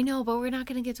podcast. I know, but we're not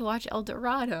going to get to watch El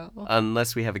Dorado.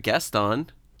 Unless we have a guest on,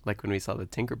 like when we saw the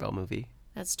Tinkerbell movie.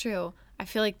 That's true. I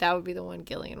feel like that would be the one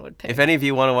Gillian would pick. If any of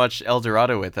you want to watch El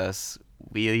Dorado with us,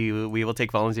 we will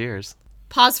take volunteers.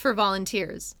 Pause for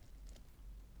volunteers.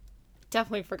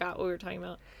 Definitely forgot what we were talking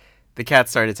about. The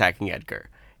cats start attacking Edgar.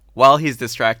 While he's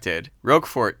distracted,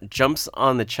 Roquefort jumps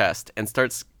on the chest and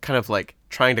starts kind of like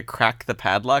trying to crack the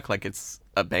padlock like it's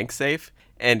a bank safe.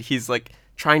 And he's like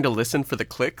trying to listen for the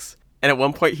clicks. And at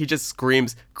one point he just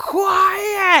screams,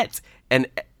 "Quiet!" And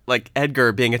like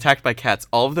Edgar being attacked by cats,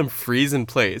 all of them freeze in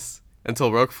place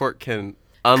until Roquefort can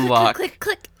unlock. Click,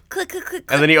 click, click, click, click,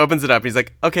 click. And then he opens it up and he's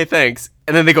like, "Okay, thanks."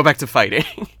 And then they go back to fighting.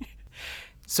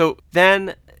 So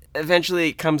then eventually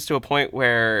it comes to a point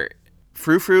where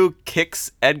Frou Frou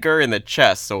kicks Edgar in the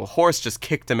chest. So a horse just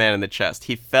kicked a man in the chest.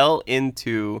 He fell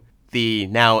into the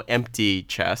now empty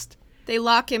chest. They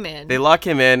lock him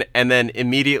in. And then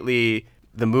immediately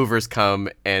the movers come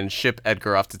and ship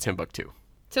Edgar off to Timbuktu.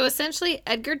 So essentially,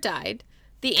 Edgar died.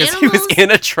 The Because animals... he was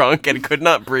in a trunk and could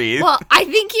not breathe. Well, I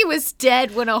think he was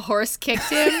dead when a horse kicked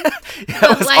him.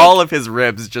 That was all of his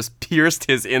ribs just pierced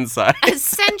his inside.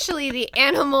 Essentially, the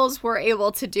animals were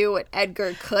able to do what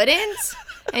Edgar couldn't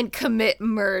and commit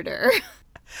murder.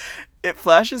 It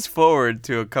flashes forward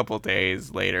to a couple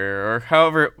days later, or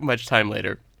however much time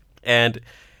later, and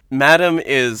Madam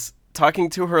is talking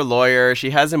to her lawyer.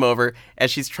 She has him over, and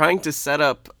she's trying to set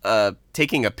up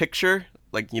taking a picture,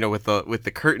 like, you know, with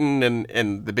the curtain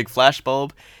and the big flash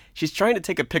bulb. She's trying to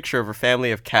take a picture of her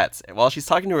family of cats while she's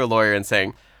talking to her lawyer and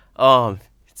saying, "Oh,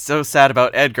 it's so sad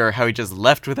about Edgar, how he just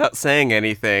left without saying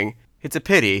anything. It's a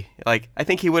pity. Like, I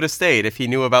think he would have stayed if he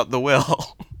knew about the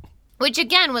will." Which,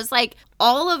 again, was like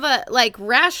all of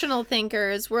rational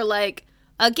thinkers were like,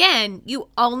 again, you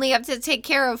only have to take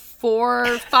care of 4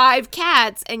 or 5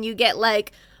 cats and you get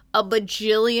like a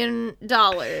bajillion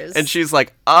dollars. And she's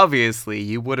like, obviously,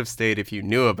 you would have stayed if you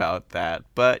knew about that.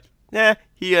 But,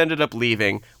 he ended up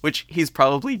leaving, which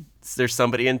there's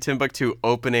somebody in Timbuktu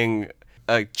opening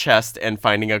a chest and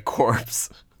finding a corpse.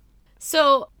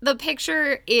 So the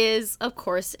picture is, of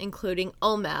course, including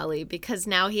O'Malley, because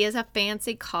now he has a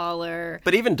fancy collar.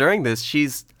 But even during this,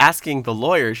 she's asking the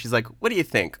lawyer, she's like, what do you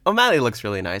think? O'Malley looks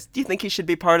really nice. Do you think he should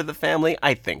be part of the family?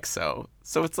 I think so.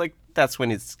 So it's like, that's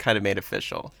when it's kind of made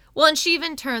official. Well, and she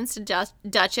even turns to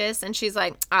Duchess, and she's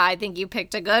like, I think you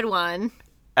picked a good one.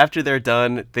 After they're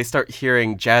done, they start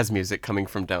hearing jazz music coming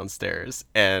from downstairs.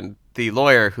 And the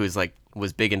lawyer, who's like,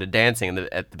 was big into dancing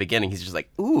at the beginning, he's just like,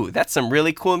 ooh, that's some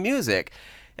really cool music.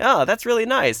 Oh, that's really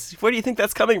nice. Where do you think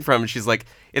that's coming from? And she's like,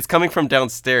 it's coming from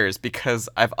downstairs because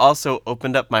I've also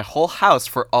opened up my whole house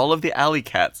for all of the alley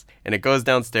cats. And it goes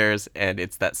downstairs, and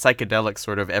it's that psychedelic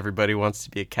sort of everybody wants to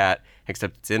be a cat,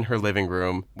 except it's in her living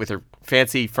room with her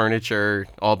fancy furniture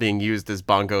all being used as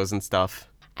bongos and stuff.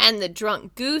 And the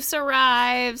drunk goose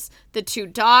arrives, the 2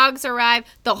 dogs arrive,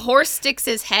 the horse sticks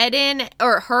his head in,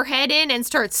 or her head in, and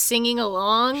starts singing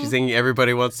along. She's singing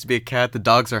Everybody Wants to Be a Cat, the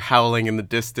dogs are howling in the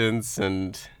distance,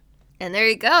 and there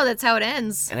you go, that's how it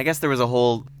ends. And I guess there was a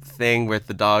whole thing with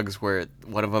the dogs where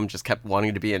one of them just kept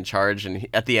wanting to be in charge, and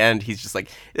at the end, he's just like,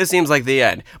 this seems like the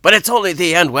end, but it's only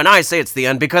the end when I say it's the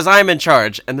end because I'm in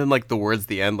charge. And then, like, the words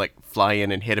the end, like, fly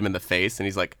in and hit him in the face, and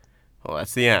he's like, well,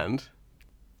 that's the end.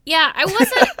 Yeah, I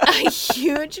wasn't a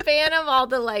huge fan of all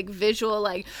the, like, visual,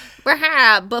 like,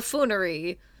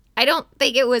 buffoonery. I don't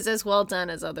think it was as well done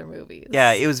as other movies.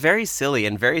 Yeah, it was very silly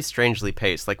and very strangely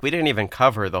paced. Like, we didn't even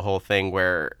cover the whole thing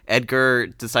where Edgar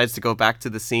decides to go back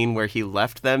to the scene where he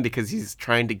left them because he's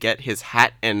trying to get his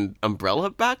hat and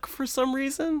umbrella back for some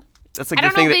reason. That's like the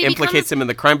thing that implicates him in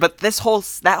the crime. But that whole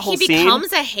scene, he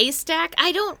becomes a haystack.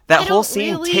 That whole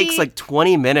scene takes like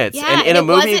 20 minutes. Yeah, and in a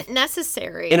movie, wasn't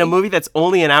necessary. In a movie that's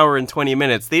only an hour and 20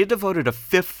 minutes, they devoted a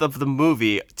fifth of the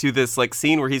movie to this like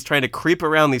scene where he's trying to creep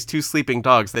around these 2 sleeping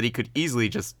dogs that he could easily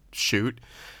just shoot.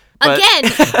 But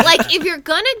again, like, if you're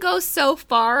gonna go so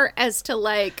far as to,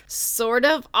 like, sort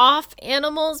of off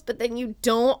animals, but then you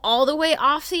don't all the way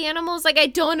off the animals, like, I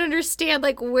don't understand,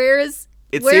 like, where is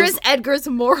Edgar's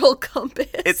moral compass?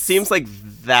 It seems like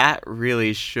that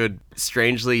really should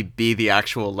strangely be the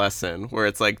actual lesson, where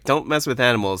it's like, don't mess with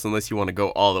animals unless you want to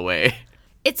go all the way.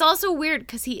 It's also weird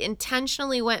because he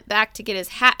intentionally went back to get his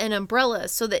hat and umbrella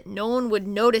so that no one would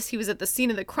notice he was at the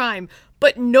scene of the crime,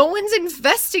 but no one's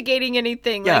investigating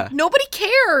anything. Yeah. Like, nobody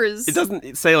cares. It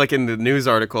doesn't say, like, in the news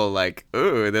article, like,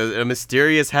 ooh, a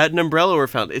mysterious hat and umbrella were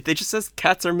found. It just says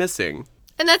cats are missing.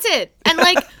 And that's it. And,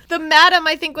 like, the madam,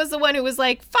 I think, was the one who was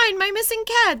like, find my missing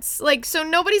cats. Like, so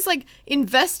nobody's, like,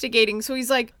 investigating. So he's,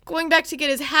 like, going back to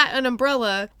get his hat and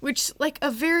umbrella, which, like,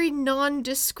 a very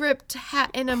nondescript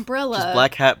hat and umbrella. Just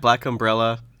black hat, black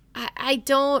umbrella. I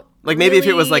don't like, maybe if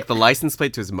it was, like, the license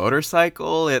plate to his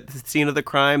motorcycle at the scene of the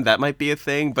crime, that might be a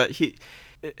thing. But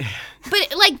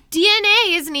But, like,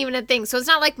 DNA isn't even a thing. So it's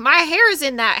not like my hair's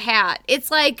in that hat.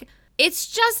 It's like... It's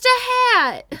just a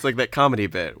hat. It's like that comedy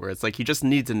bit where it's like you just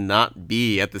need to not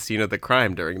be at the scene of the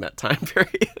crime during that time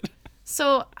period.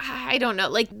 So, I don't know.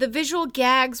 Like, the visual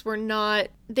gags were not...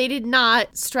 They did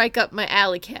not strike up my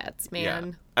alley cats,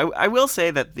 man. Yeah. I will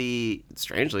say that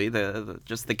strangely,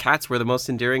 just the cats were the most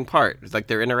endearing part. It was like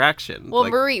their interaction. Well,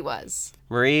 like, Marie was.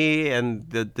 Marie and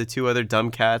the 2 other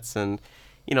dumb cats, and,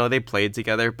 you know, they played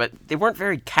together, but they weren't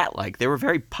very cat-like. They were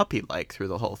very puppy-like through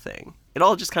the whole thing. It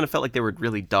all just kind of felt like they were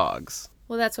really dogs.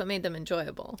 Well, that's what made them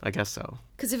enjoyable. I guess so.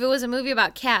 Because if it was a movie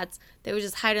about cats, they would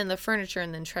just hide in the furniture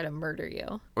and then try to murder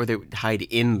you. Or they would hide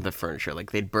in the furniture.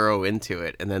 Like, they'd burrow into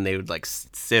it, and then they would, like,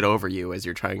 sit over you as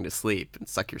you're trying to sleep and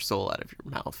suck your soul out of your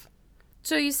mouth.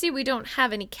 So you see, we don't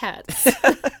have any cats.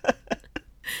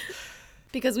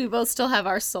 Because we both still have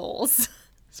our souls.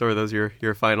 So are those your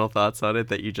final thoughts on it,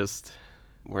 that you just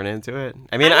weren't into it?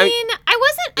 I mean, I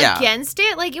wasn't against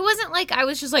it. Like, it wasn't like I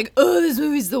was just like, oh, this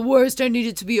movie's the worst, I need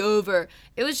it to be over.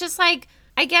 It was just like,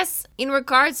 I guess in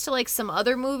regards to like some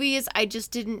other movies, I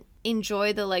just didn't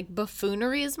enjoy the like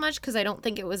buffoonery as much because I don't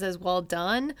think it was as well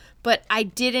done. But I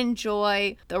did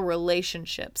enjoy the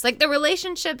relationships. Like, the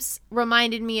relationships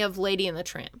reminded me of Lady and the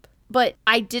Tramp. But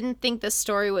I didn't think the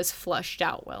story was flushed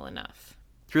out well enough.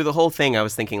 through the whole thing, I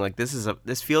was thinking, like,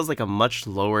 this feels like a much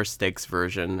lower stakes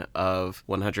version of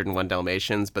 101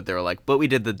 Dalmatians, but they were like, but we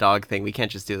did the dog thing, we can't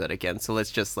just do that again, so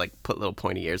let's just, like, put little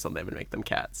pointy ears on them and make them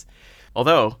cats.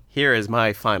 Although, here is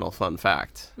my final fun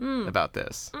fact about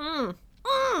this.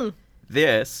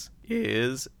 This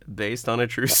is based on a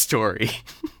true story.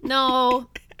 No.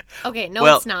 Okay, no,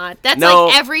 Well, it's not. That's no.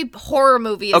 like every horror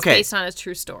movie is Okay. based on a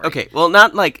true story. Okay, well,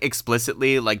 not, like,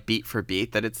 explicitly, like, beat for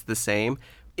beat, that it's the same.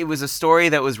 It was a story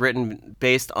that was written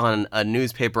based on a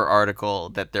newspaper article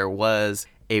that there was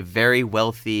a very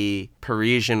wealthy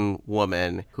Parisian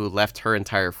woman who left her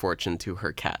entire fortune to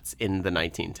her cats in the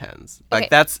 1910s. Like, Okay.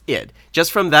 that's it.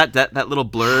 Just from that little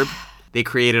blurb, they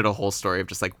created a whole story of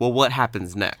just like, well, what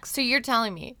happens next? So you're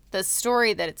telling me the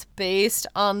story that it's based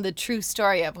on the true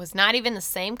story of was not even the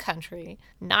same country.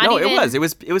 No,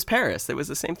 it was Paris. It was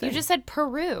the same thing. You just said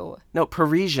Peru. No,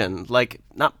 Parisian, like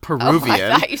not Oh,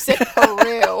 Peruvian. I thought you said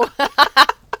Peru.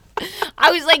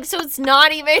 I was like, so it's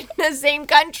not even the same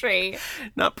country.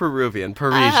 Not Peruvian,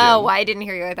 Parisian. Oh, I didn't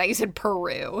hear you. I thought you said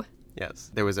Peru.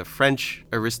 Yes. There was a French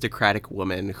aristocratic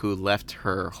woman who left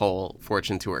her whole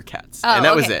fortune to her cats. Oh, and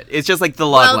that was okay. it. It's just like the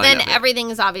log Well, line then of it. everything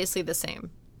is obviously the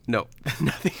same. No,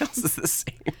 nothing else is the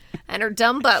same. And her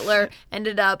dumb butler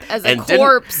ended up as a And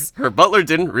corpse. her butler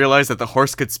didn't realize that the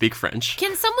horse could speak French.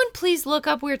 Can someone please look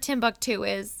up where Timbuktu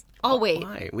is? I'll wait.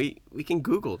 Why? We can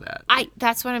Google that.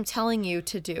 That's what I'm telling you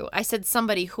to do. I said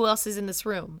somebody. Who else is in this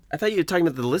room? I thought you were talking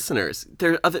about the listeners.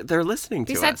 They're listening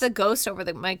to Besides us. the ghost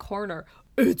over my corner.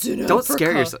 It's in Don't Africa.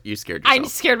 scare yourself. You scared yourself. I'm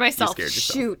scared myself. You scared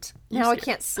yourself. Shoot. Now I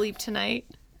can't sleep tonight.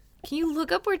 Can you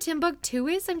look up where Timbuktu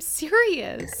is? I'm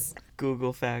serious.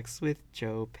 Google facts with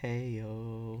Joe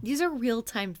Peo. These are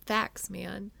real-time facts,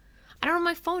 man. I don't have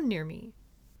my phone near me.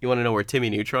 You want to know where Timmy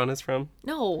Neutron is from?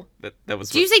 No. That was.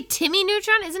 Did you say Timmy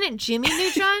Neutron? Isn't it Jimmy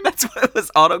Neutron? That's why it was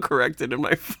auto-corrected in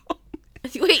my phone.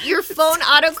 Wait, your phone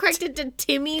autocorrected to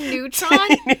Timmy Neutron?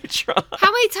 Timmy Neutron.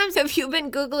 How many times have you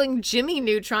been Googling Jimmy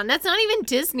Neutron? That's not even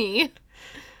Disney.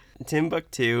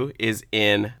 Timbuktu is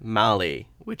in Mali,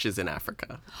 which is in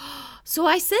Africa. So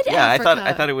I said Yeah, Africa.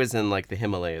 I thought it was in like the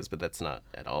Himalayas, but that's not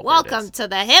at all. where it Welcome is. to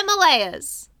the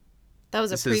Himalayas. That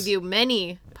was This a is- preview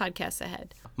many podcasts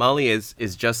ahead. Mali is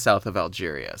just south of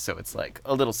Algeria, so it's like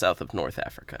a little south of North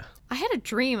Africa. I had a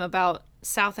dream about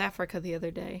South Africa the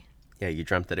other day. Yeah, you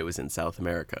dreamt that it was in South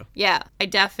America. Yeah, I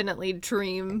definitely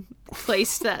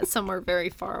placed that somewhere very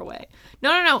far away.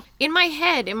 No. In my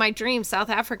head, in my dream, South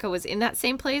Africa was in that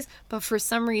same place, but for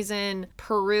some reason,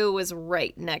 Peru was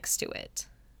right next to it.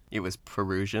 It was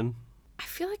Perusian. I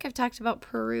feel like I've talked about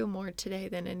Peru more today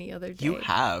than any other day. You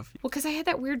have. Well, because I had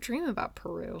that weird dream about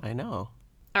Peru. I know.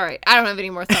 All right, I don't have any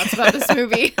more thoughts about this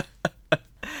movie.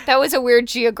 That was a weird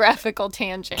geographical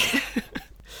tangent.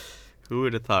 Who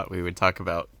would have thought we would talk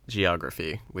about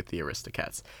geography with the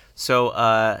Aristocats? So,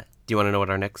 do you want to know what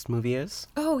our next movie is?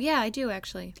 Oh, yeah, I do,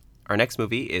 actually. Our next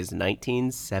movie is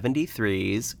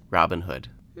 1973's Robin Hood.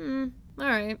 All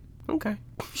right. Okay.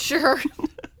 Sure.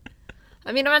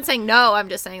 I mean, I'm not saying no. I'm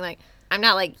just saying, like, I'm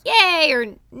not like, yay or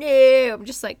no. I'm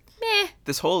just like, meh.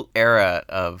 This whole era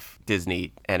of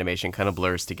Disney animation kind of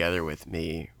blurs together with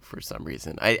me for some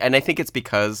reason. I think it's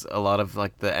because a lot of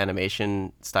like the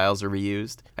animation styles are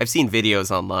reused. I've seen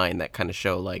videos online that kind of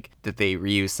show like that they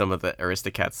reuse some of the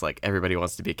Aristocats, like Everybody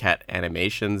Wants to Be a Cat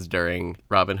animations during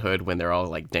Robin Hood when they're all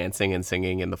like dancing and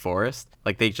singing in the forest.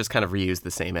 Like they just kind of reuse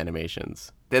the same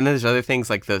animations. Then there's other things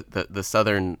like the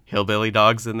southern hillbilly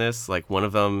dogs in this. Like one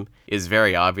of them is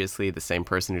very obviously the same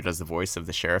person who does the voice of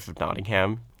the Sheriff of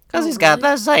Nottingham. Because he's got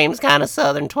the same kind of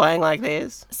southern twang like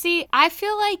this. See, I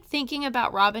feel like thinking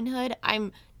about Robin Hood,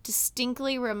 I'm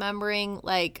distinctly remembering,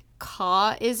 like,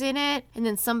 Ka is in it, and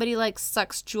then somebody, like,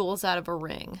 sucks jewels out of a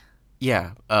ring.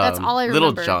 Yeah. That's all I Little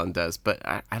remember. John does, but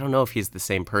I don't know if he's the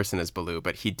same person as Baloo,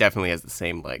 but he definitely has the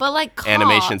same, like, But, like, Ka,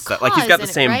 animation stuff. Like, he's Ka got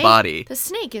is the in it, same right? body. The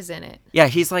snake is in it. Yeah,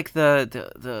 he's like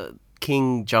the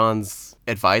King John's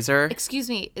advisor. Excuse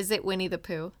me, is it Winnie the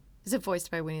Pooh? Is it voiced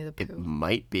by Winnie the It Pooh?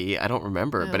 might be. I don't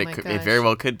remember, Oh but my it gosh. very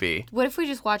well could be. What if we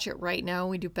just watch it right now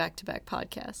and we do back-to-back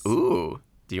podcasts? Ooh.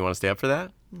 Do you want to stay up for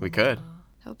that? We could.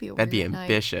 That would be a That'd be weird night.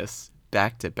 ambitious.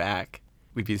 Back to back.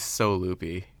 We'd be so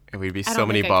loopy. And we'd be I so don't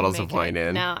many think I can bottles of make wine it.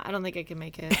 in. No, I don't think I can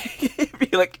make it. It'd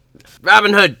be like,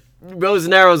 Robin Hood, bows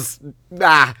and arrows.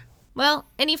 Ah. Well,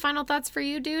 any final thoughts for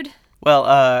you, dude? Well,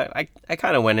 I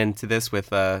kind of went into this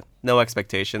with no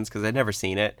expectations because I'd never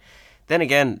seen it. Then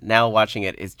again, now watching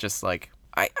it, it's just like,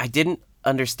 I didn't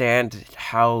understand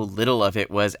how little of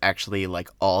it was actually like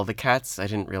all the cats. I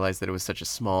didn't realize that it was such a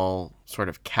small sort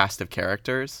of cast of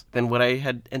characters than what I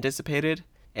had anticipated.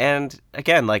 And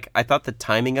again, like I thought the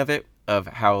timing of it, of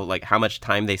how much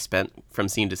time they spent from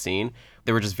scene to scene,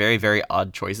 there were just very, very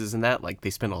odd choices in that. Like they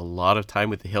spent a lot of time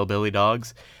with the hillbilly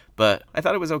dogs, but I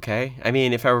thought it was okay. I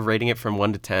mean, if I were rating it from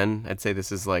 1 to 10, I'd say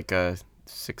this is like a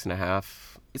 6.5.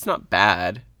 It's not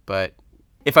bad, but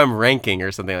if I'm ranking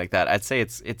or something like that, I'd say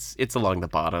it's along the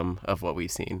bottom of what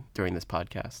we've seen during this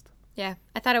podcast. Yeah,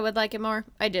 I thought I would like it more.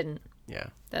 I didn't. Yeah.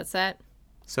 That's that.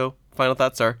 So final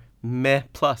thoughts are meh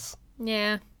plus.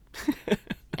 Yeah.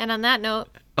 And on that note,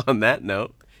 On that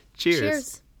note, cheers.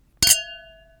 cheers.